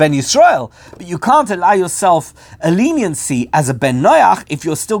stringency of a Ben Yisrael, but you can't allow yourself a leniency as a Ben Noach if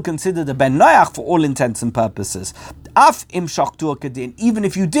you're still considered a Ben Noach for all intents and purposes. Even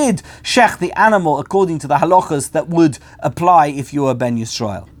if you did shech the animal according to the halachas that would apply if you were Ben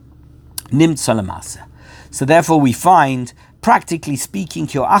Yisrael. So therefore we find, practically speaking,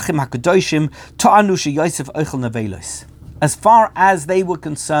 as far as they were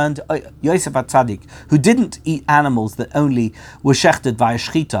concerned, Yosef HaTzadik, who didn't eat animals that only were shechted via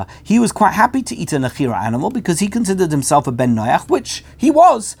shchita, he was quite happy to eat a nechira animal because he considered himself a Ben Noach, which he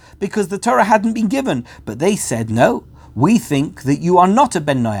was, because the Torah hadn't been given. But they said, no, we think that you are not a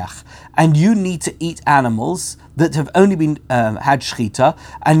Ben Noach, and you need to eat animals that have only been had shchita,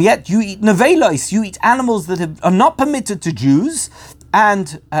 and yet you eat nevelos, you eat animals that are not permitted to Jews,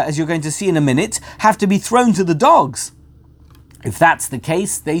 and, as you're going to see in a minute, have to be thrown to the dogs. If that's the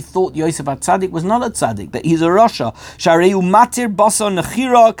case, they thought Yosef HaTzadik was not a tzaddik, that he's a rasha. Sharei matir basar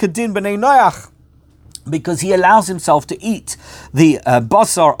nechira kedin b'nei Noach, because he allows himself to eat the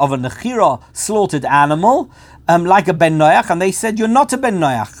basar of a nechira, slaughtered animal, like a Ben Noach, and they said, you're not a Ben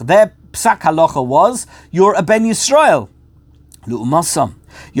Noach. Their psak halacha was, you're a Ben Yisrael. Lu'umasam.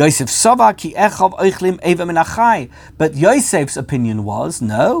 Yosef sava ki echav oichlim eva min achai. But Yosef's opinion was,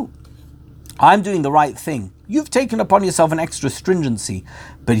 no, I'm doing the right thing. You've taken upon yourself an extra stringency,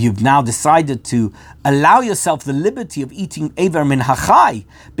 but you've now decided to allow yourself the liberty of eating Eiver min hachai,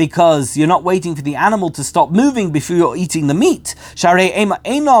 because you're not waiting for the animal to stop moving before you're eating the meat. Sharei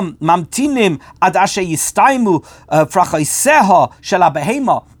einam mamtinim ad asher yistaimu frachaiseha shel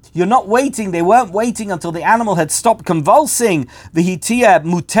habehema. You're not waiting, they weren't waiting until the animal had stopped convulsing. V'hitia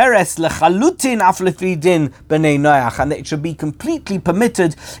muteres lechalutin aflefidin b'nei Noach. And it should be completely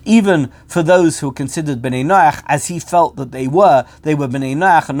permitted even for those who are considered b'nei Noach, as he felt that they were b'nei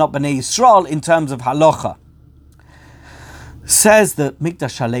Noach and not b'nei Yisrael in terms of halacha. Says the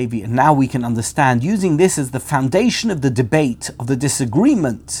Mikdash Halevi, and now we can understand, using this as the foundation of the debate, of the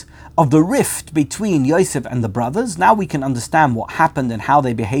disagreement, of the rift between Yosef and the brothers. Now we can understand what happened and how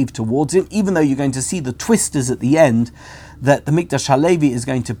they behaved towards him, even though you're going to see the twist is at the end, that the Mikdash Halevi is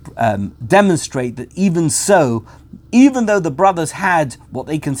going to demonstrate that even so, even though the brothers had what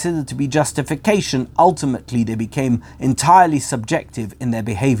they considered to be justification, ultimately they became entirely subjective in their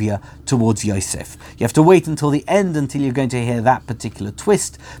behavior towards Yosef. You have to wait until the end until you're going to hear that particular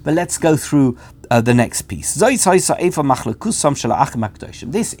twist, but let's go through the next piece. This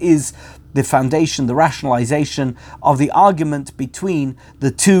is the foundation, the rationalization of the argument between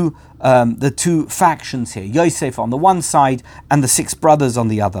the two factions here, Yosef on the one side and the six brothers on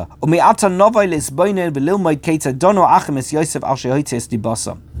the other.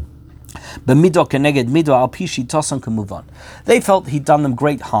 They felt he'd done them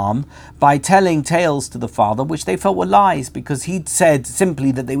great harm by telling tales to the father, which they felt were lies, because he'd said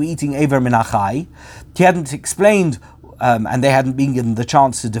simply that they were eating Eiver min hachai. He hadn't explained, and they hadn't been given the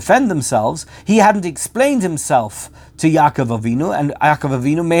chance to defend themselves. He hadn't explained himself to Yaakov Avinu, and Yaakov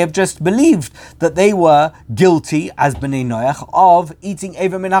Avinu may have just believed that they were guilty as Bnei Noach of eating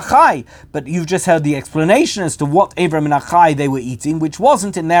Eiver min hachai. But you've just heard the explanation as to what Eiver min hachai they were eating, which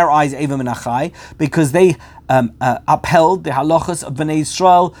wasn't in their eyes Eiver min hachai, because they upheld the halachas of Bnei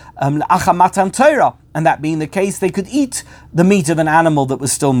Yisrael l'achar matan Torah. And that being the case, they could eat the meat of an animal that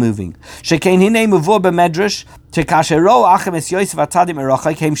was still moving. Shekein hinei muvur b'medrash tekasher ro achem es Yosef HaTzadik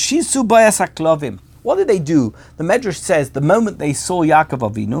merachai kem shisu bayas haklovim. What did they do? The Medrash says the moment they saw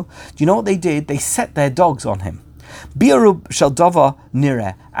Yaakov Avinu, do you know what they did? They set their dogs on him. Bi'arub shaldova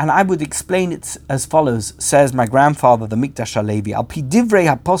nireh, and I would explain it as follows, says my grandfather, the Mikdash Halevi. Al pi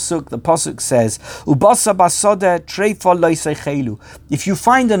divrei haposuk, the posuk says, ubasa basodeh treifa lo yisechelu. If you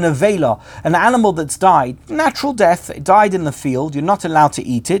find a nevela, an animal that's died, natural death, it died in the field, you're not allowed to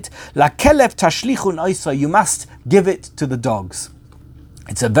eat it. La kelev tashlichun oisa, you must give it to the dogs.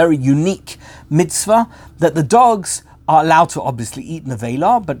 It's a very unique mitzvah that the dogs are allowed to obviously eat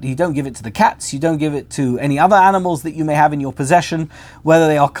nevela, but you don't give it to the cats, you don't give it to any other animals that you may have in your possession, whether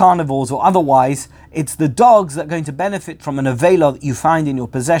they are carnivores or otherwise. It's the dogs that are going to benefit from a nevela that you find in your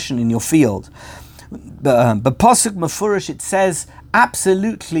possession, in your field. But Pasuk Mefurish, it says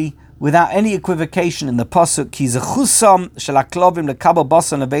absolutely, without any equivocation in the pasuk,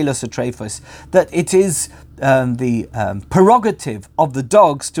 that it is the prerogative of the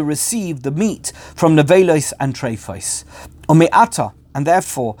dogs to receive the meat from nevelos and treifos. Ume'ata, And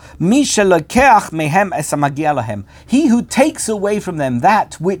therefore, he who takes away from them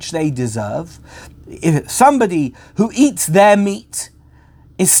that which they deserve, if somebody who eats their meat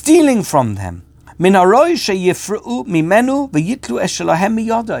is stealing from them, they are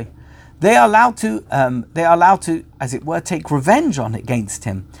allowed to, as it were, take revenge against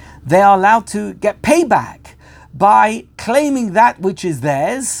him. They are allowed to get payback by claiming that which is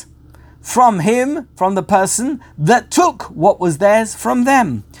theirs from him, from the person that took what was theirs from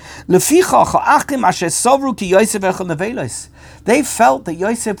them. They felt that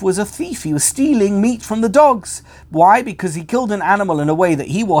Yosef was a thief. He was stealing meat from the dogs. Why? Because he killed an animal in a way that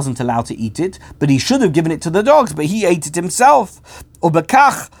he wasn't allowed to eat it, but he should have given it to the dogs, but he ate it himself.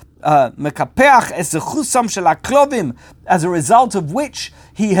 As a result of which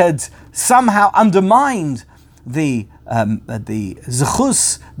he had somehow undermined the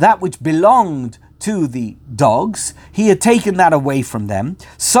zechus, that which belonged to the dogs. He had taken that away from them.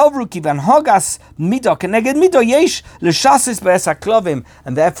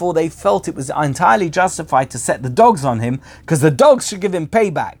 And therefore they felt it was entirely justified to set the dogs on him, because the dogs should give him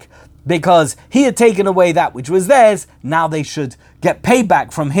payback. Because he had taken away that which was theirs, now they should get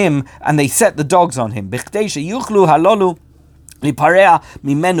payback from him, and they set the dogs on him. That they should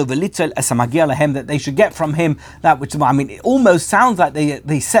get from him that which, it almost sounds like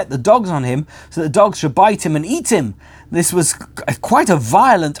they set the dogs on him so the dogs should bite him and eat him. This was quite a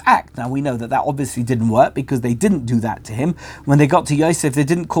violent act. Now we know that obviously didn't work, because they didn't do that to him. When they got to Yosef, they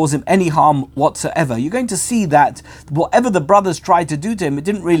didn't cause him any harm whatsoever. You're going to see that whatever the brothers tried to do to him, it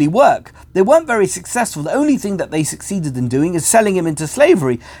didn't really work. They weren't very successful. The only thing that they succeeded in doing is selling him into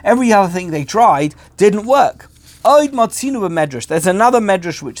slavery. Every other thing they tried didn't work. There's another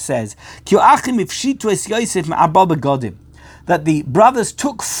medrash which says that the brothers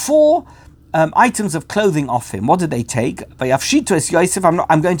took 4 items of clothing off him. What did they take?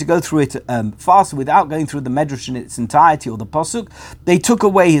 I'm going to go through it fast without going through the medrash in its entirety or the pasuk. They took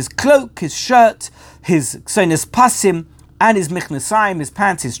away his cloak, his shirt, his ksonis pasim, and his michnesayim, his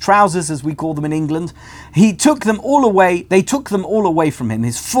pants, his trousers, as we call them in England. He took them all away. They took them all away from him.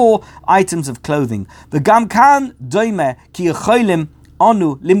 His 4 items of clothing. The gamkan doime ki yecholim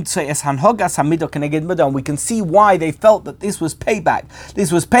anu limtzei es hanhogas hamido keneged mido. And we can see why they felt that this was payback.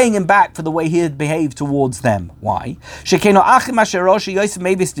 This was paying him back for the way he had behaved towards them. Why? Shekeno achim asher roshi Yosef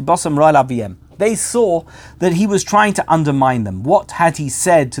mevis dibosam ro'el aviem. They saw that he was trying to undermine them. What had he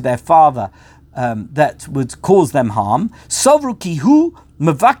said to their father that would cause them harm?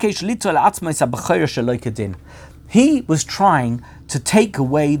 He was trying to take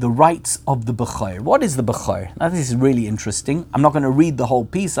away the rights of the Bechor. What is the Bechor? Now this is really interesting. I'm not going to read the whole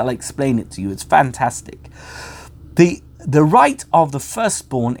piece, I'll explain it to you. It's fantastic. The right of the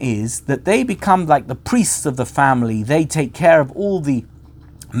firstborn is that they become like the priests of the family. They take care of all the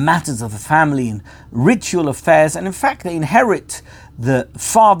matters of the family and ritual affairs, and in fact they inherit the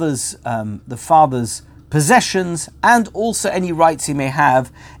father's possessions and also any rights he may have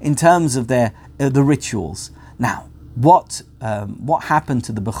in terms of the rituals. Now, what happened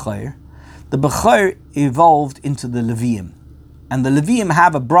to the Bechor? The Bechor evolved into the Leviim, and the Leviim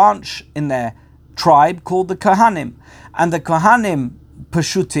have a branch in their tribe called the Kohanim, and the Kohanim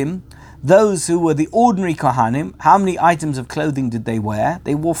Peshutim, those who were the ordinary Kohanim, how many items of clothing did they wear?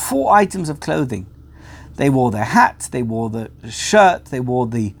 They wore 4 items of clothing. They wore their hat, they wore the shirt, they wore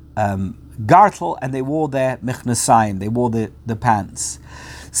the gartel, and they wore their michnesayim, they wore the pants.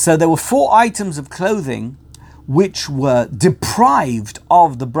 So there were 4 items of clothing which were deprived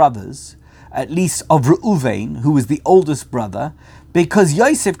of the brothers, at least of Reuven, who was the oldest brother, because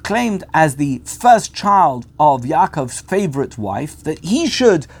Yosef claimed as the first child of Yaakov's favorite wife that he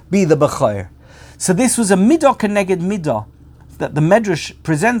should be the Bechor. So this was a midah keneged midah that the Medrash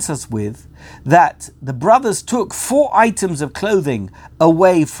presents us with, that the brothers took 4 items of clothing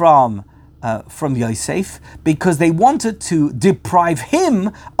away from Yosef because they wanted to deprive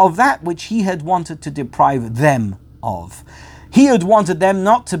him of that which he had wanted to deprive them of. He had wanted them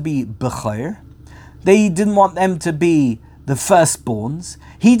not to be Bechor. They didn't want them to be the firstborns.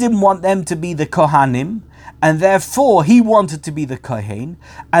 He didn't want them to be the Kohanim, and therefore he wanted to be the Kohen.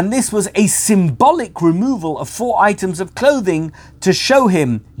 And this was a symbolic removal of 4 items of clothing to show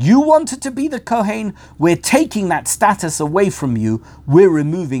him, you wanted to be the Kohen, we're taking that status away from you, we're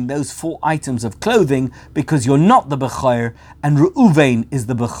removing those 4 items of clothing because you're not the Bechor and Reuven is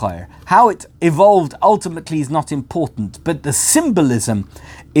the Bechor. How it evolved ultimately is not important, but the symbolism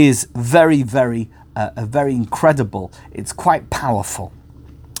is very, very incredible. It's quite powerful.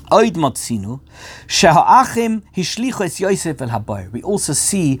 We also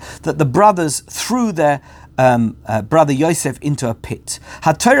see that the brothers threw their brother Yosef into a pit.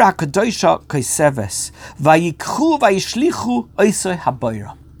 HaTorah HaKadosha Koseves Vayikchu Vayishlichu Oisei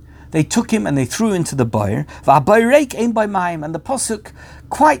HaBoira. They took him and they threw into the boir. V'haboirek ein by mayim, and the pasuk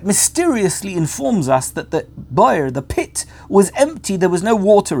quite mysteriously informs us that the boir, the pit, was empty. There was no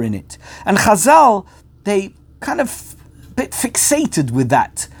water in it. And Chazal, they kind of a bit fixated with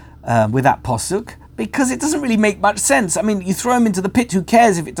that pasuk, because it doesn't really make much sense. I mean, you throw him into the pit, who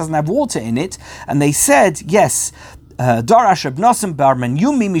cares if it doesn't have water in it? And they said, yes, Darash Reb Nosson Bar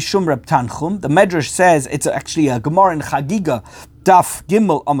Menyumi Mishum Reb Tanchum. The Medrash says, it's actually a Gemara in Chagiga, Daf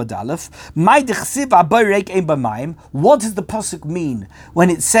Gimel Amud Aleph. What does the pasuk mean when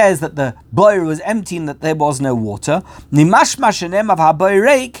it says that the boir was empty and that there was no water?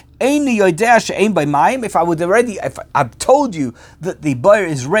 If I've told you that the boir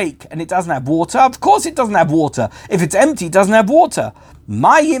is rake and it doesn't have water, of course it doesn't have water. If it's empty, it doesn't have water.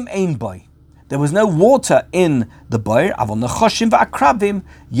 Mayim ein boy. There was no water in the boir. Avol nechoshim va'akrabim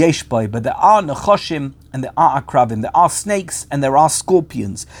yesh boy. But there are nechoshim and there are akrabim. There are snakes and there are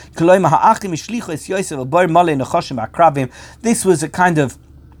scorpions. This was a kind of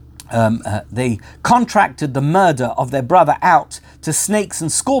they contracted the murder of their brother out to snakes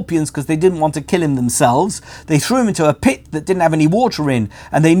and scorpions because they didn't want to kill him themselves. They threw him into a pit that didn't have any water in,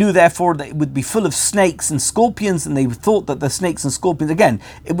 and they knew therefore that it would be full of snakes and scorpions, and they thought that the snakes and scorpions, again,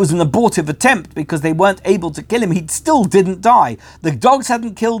 it was an abortive attempt because they weren't able to kill him. He still didn't die. The dogs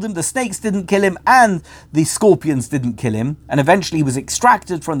hadn't killed him, the snakes didn't kill him, and the scorpions didn't kill him, and eventually he was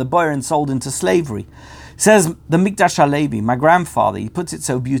extracted from the boir and sold into slavery. Says the Mikdash Halevi, my grandfather, he puts it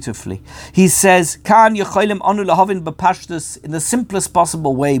so beautifully. He says, "Kan yocholim anu lahavin b'pashtus," in the simplest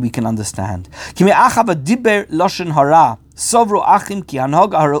possible way we can understand. Kimi achav diber loshen hara, sovru achim ki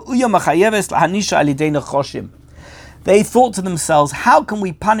hanhog harauya machayeves lahanisha alidei nechoshim. They thought to themselves, how can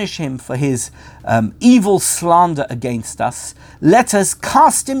we punish him for his evil slander against us? Let us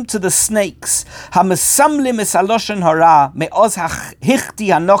cast him to the snakes. They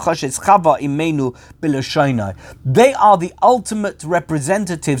are the ultimate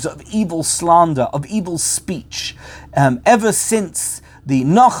representatives of evil slander, of evil speech. Ever since the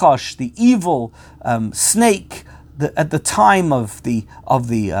Nachash, the evil snake, at the time of the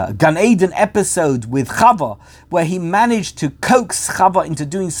Gan Eden episode with Chava, where he managed to coax Chava into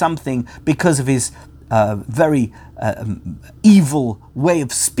doing something because of his very evil way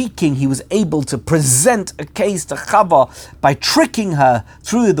of speaking, he was able to present a case to Chava by tricking her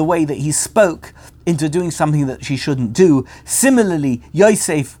through the way that he spoke into doing something that she shouldn't do. Similarly,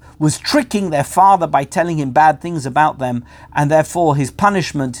 Yosef was tricking their father by telling him bad things about them, and therefore the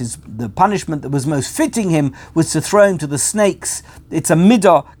punishment that was most fitting him was to throw him to the snakes. It's a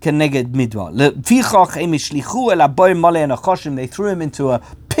midah keneged midah. They threw him into a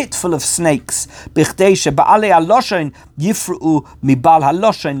pit full of snakes,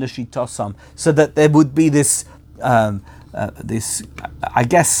 so that there would be this, I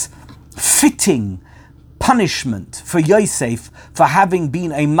guess, fitting punishment for Yosef for having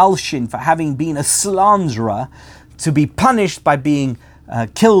been a malshin, for having been a slanderer, to be punished by being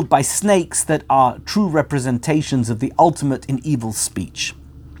killed by snakes that are true representations of the ultimate in evil speech.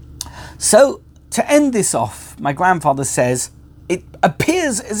 So, to end this off, my grandfather says, it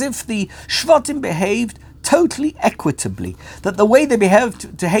appears as if the Shvatim behaved totally equitably, that the way they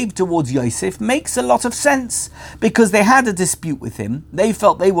behaved towards Yosef makes a lot of sense, because they had a dispute with him, they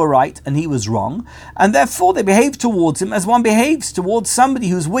felt they were right and he was wrong, and therefore they behaved towards him as one behaves towards somebody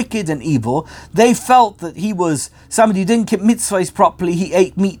who's wicked and evil. They felt that he was somebody who didn't keep mitzvahs properly, he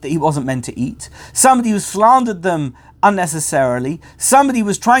ate meat that he wasn't meant to eat, somebody who slandered them unnecessarily, somebody who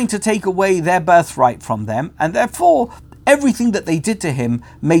was trying to take away their birthright from them, and therefore everything that they did to him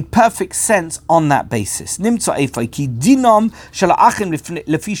made perfect sense on that basis. It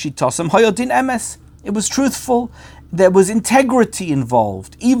was truthful. There was integrity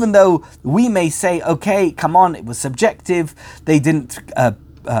involved. Even though we may say, okay, come on, it was subjective. They didn't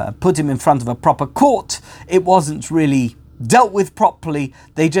put him in front of a proper court. It wasn't really dealt with properly.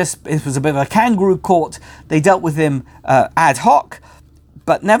 It was a bit of a kangaroo court. They dealt with him ad hoc.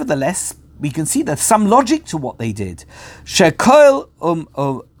 But nevertheless, we can see there's some logic to what they did. Everything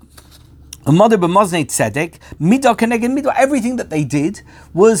that they did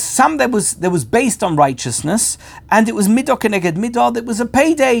was based on righteousness, and it was midah keneged midah. That was a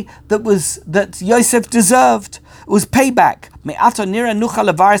payday that Yosef deserved. It was payback.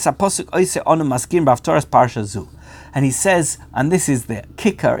 And he says, and this is the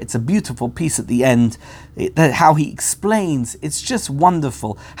kicker, it's a beautiful piece at the end, how he explains, it's just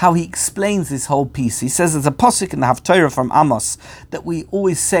wonderful how he explains this whole piece. He says there's a pasuk in the Haftorah from Amos that we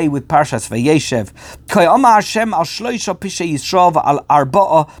always say with Parshas Vayeshev, Koi Omar Hashem al shloisha pishei Yisrael al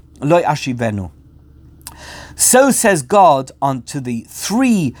arba'a loy ashivenu. So says God unto the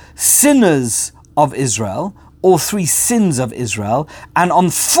 3 sinners of Israel, or 3 sins of Israel, and on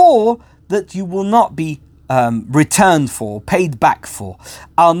 4 that you will not be returned for, paid back for.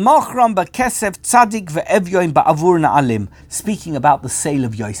 Al machram ba'kesef tzadik ve'evyoin ba'avur na'alim. Speaking about the sale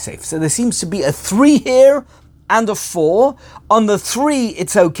of Yosef. So there seems to be a 3 here and a 4. On the 3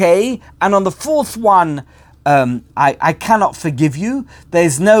 it's okay, and on the 4th one, I cannot forgive you.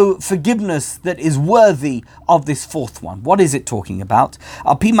 There's no forgiveness that is worthy of this 4th one. What is it talking about?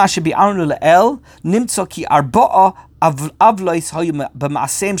 We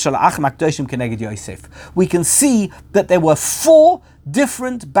can see that there were 4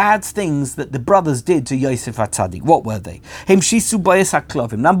 different bad things that the brothers did to Yosef HaTzadik. What were they?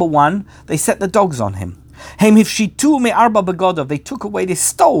 Number 1, they set the dogs on him. They took away, they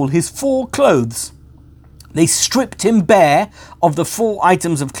stole his 4 clothes. They stripped him bare of the 4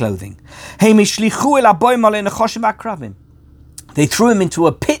 items of clothing. They threw him into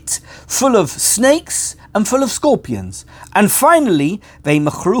a pit full of snakes and full of scorpions. And finally, they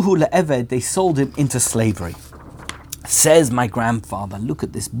sold him into slavery. Says my grandfather, look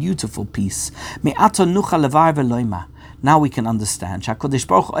at this beautiful piece. Now we can understand. He's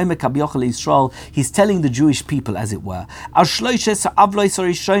telling the Jewish people, as it were, on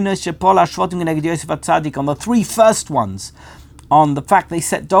the 3 first ones, on the fact they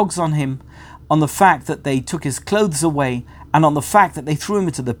set dogs on him, on the fact that they took his clothes away, and on the fact that they threw him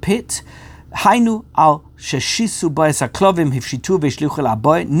into the pit. Hainu al sheshisu ba'es haklovim hifshitu v'shlichu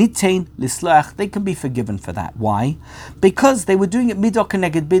la'boy nitain lisloach. They can be forgiven for that. Why? Because they were doing it midah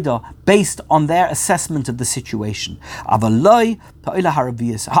keneged midah, based on their assessment of the situation. Avaloi pa'ila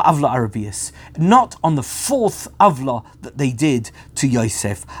ha'avla aravius. Not on the 4th avla that they did to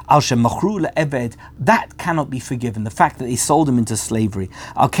Yosef. Al shemachru le'eved. That cannot be forgiven. The fact that they sold him into slavery.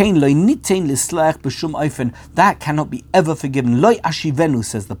 Al kein loy nitain lisloach b'shum oifen. That cannot be ever forgiven. Loy ashivenu,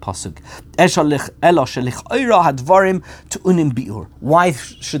 says the pasuk. Why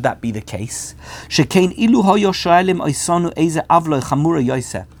should that be the case?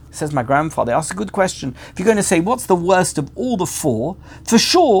 Says my grandfather, asked a good question. If you're going to say, what's the worst of all the 4? For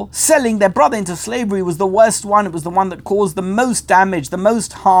sure, selling their brother into slavery was the worst one. It was the one that caused the most damage, the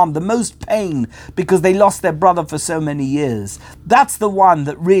most harm, the most pain, because they lost their brother for so many years. That's the one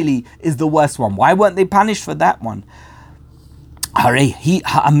that really is the worst one. Why weren't they punished for that one? By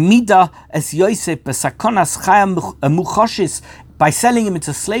selling him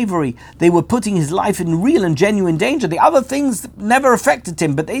into slavery, they were putting his life in real and genuine danger. The other things never affected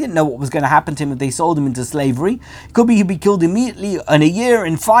him, but they didn't know what was going to happen to him if they sold him into slavery. It could be he'd be killed immediately in a year,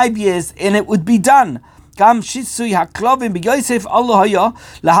 in 5 years, and it would be done. So,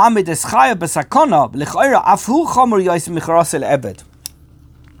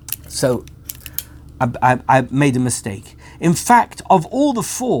 I made a mistake. In fact, of all the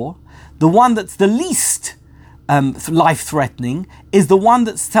 4, the one that's the least life-threatening is the one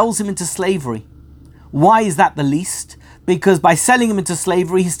that sells him into slavery. Why is that the least? Because by selling him into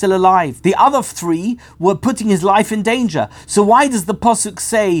slavery, he's still alive. The other 3 were putting his life in danger. So why does the pasuk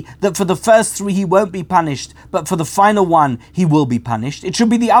say that for the first 3 he won't be punished, but for the final one he will be punished? It should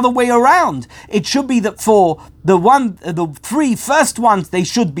be the other way around. It should be that for the 3 first ones they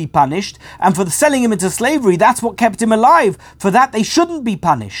should be punished, and for the selling him into slavery, that's what kept him alive. For that they shouldn't be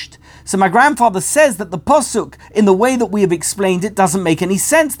punished. So my grandfather says that the pasuk, in the way that we have explained it, doesn't make any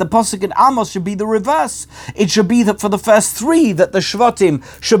sense. The pasuk in Amos should be the reverse. It should be that for the first 3 that the Shvatim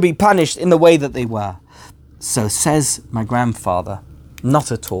should be punished in the way that they were. So says my grandfather,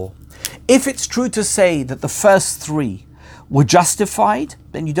 not at all. If it's true to say that the first 3 were justified,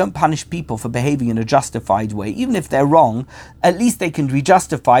 then you don't punish people for behaving in a justified way. Even if they're wrong, at least they can be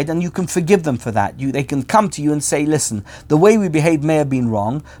justified and you can forgive them for that. They can come to you and say, listen, the way we behaved may have been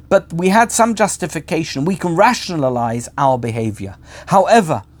wrong, but we had some justification. We can rationalize our behavior.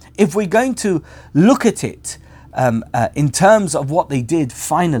 However, if we're going to look at it in terms of what they did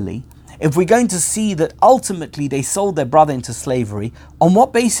finally, if we're going to see that ultimately they sold their brother into slavery, on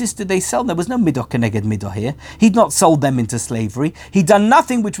what basis did they sell? There was no midah keneged midah here. He'd not sold them into slavery. He'd done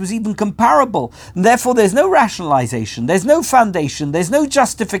nothing which was even comparable. And therefore, there's no rationalization, there's no foundation, there's no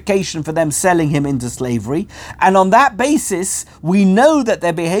justification for them selling him into slavery. And on that basis, we know that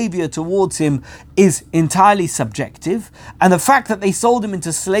their behavior towards him is entirely subjective. And the fact that they sold him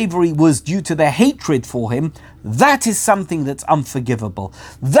into slavery was due to their hatred for him. that is something that's unforgivable.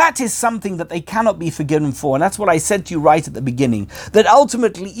 That is something that they cannot be forgiven for. And that's what I said to you right at the beginning, that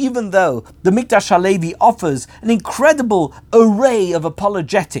ultimately, even though the Mikdash Halevi offers an incredible array of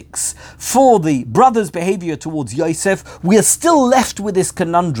apologetics for the brothers' behavior towards Yosef, we are still left with this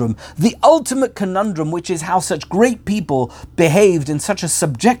conundrum, the ultimate conundrum, which is how such great people behaved in such a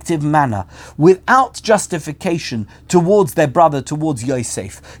subjective manner without justification towards their brother, towards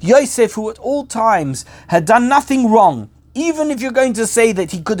Yosef. Yosef, who at all times had done nothing wrong, even if you're going to say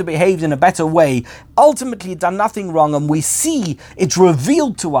that he could have behaved in a better way, ultimately done nothing wrong, and we see it's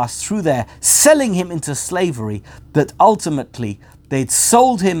revealed to us through their selling him into slavery that ultimately they'd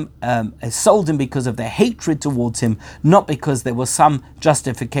sold him because of their hatred towards him, not because there was some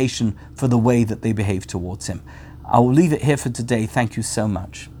justification for the way that they behaved towards him. I will leave it here for today. Thank you so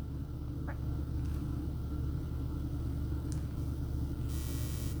much.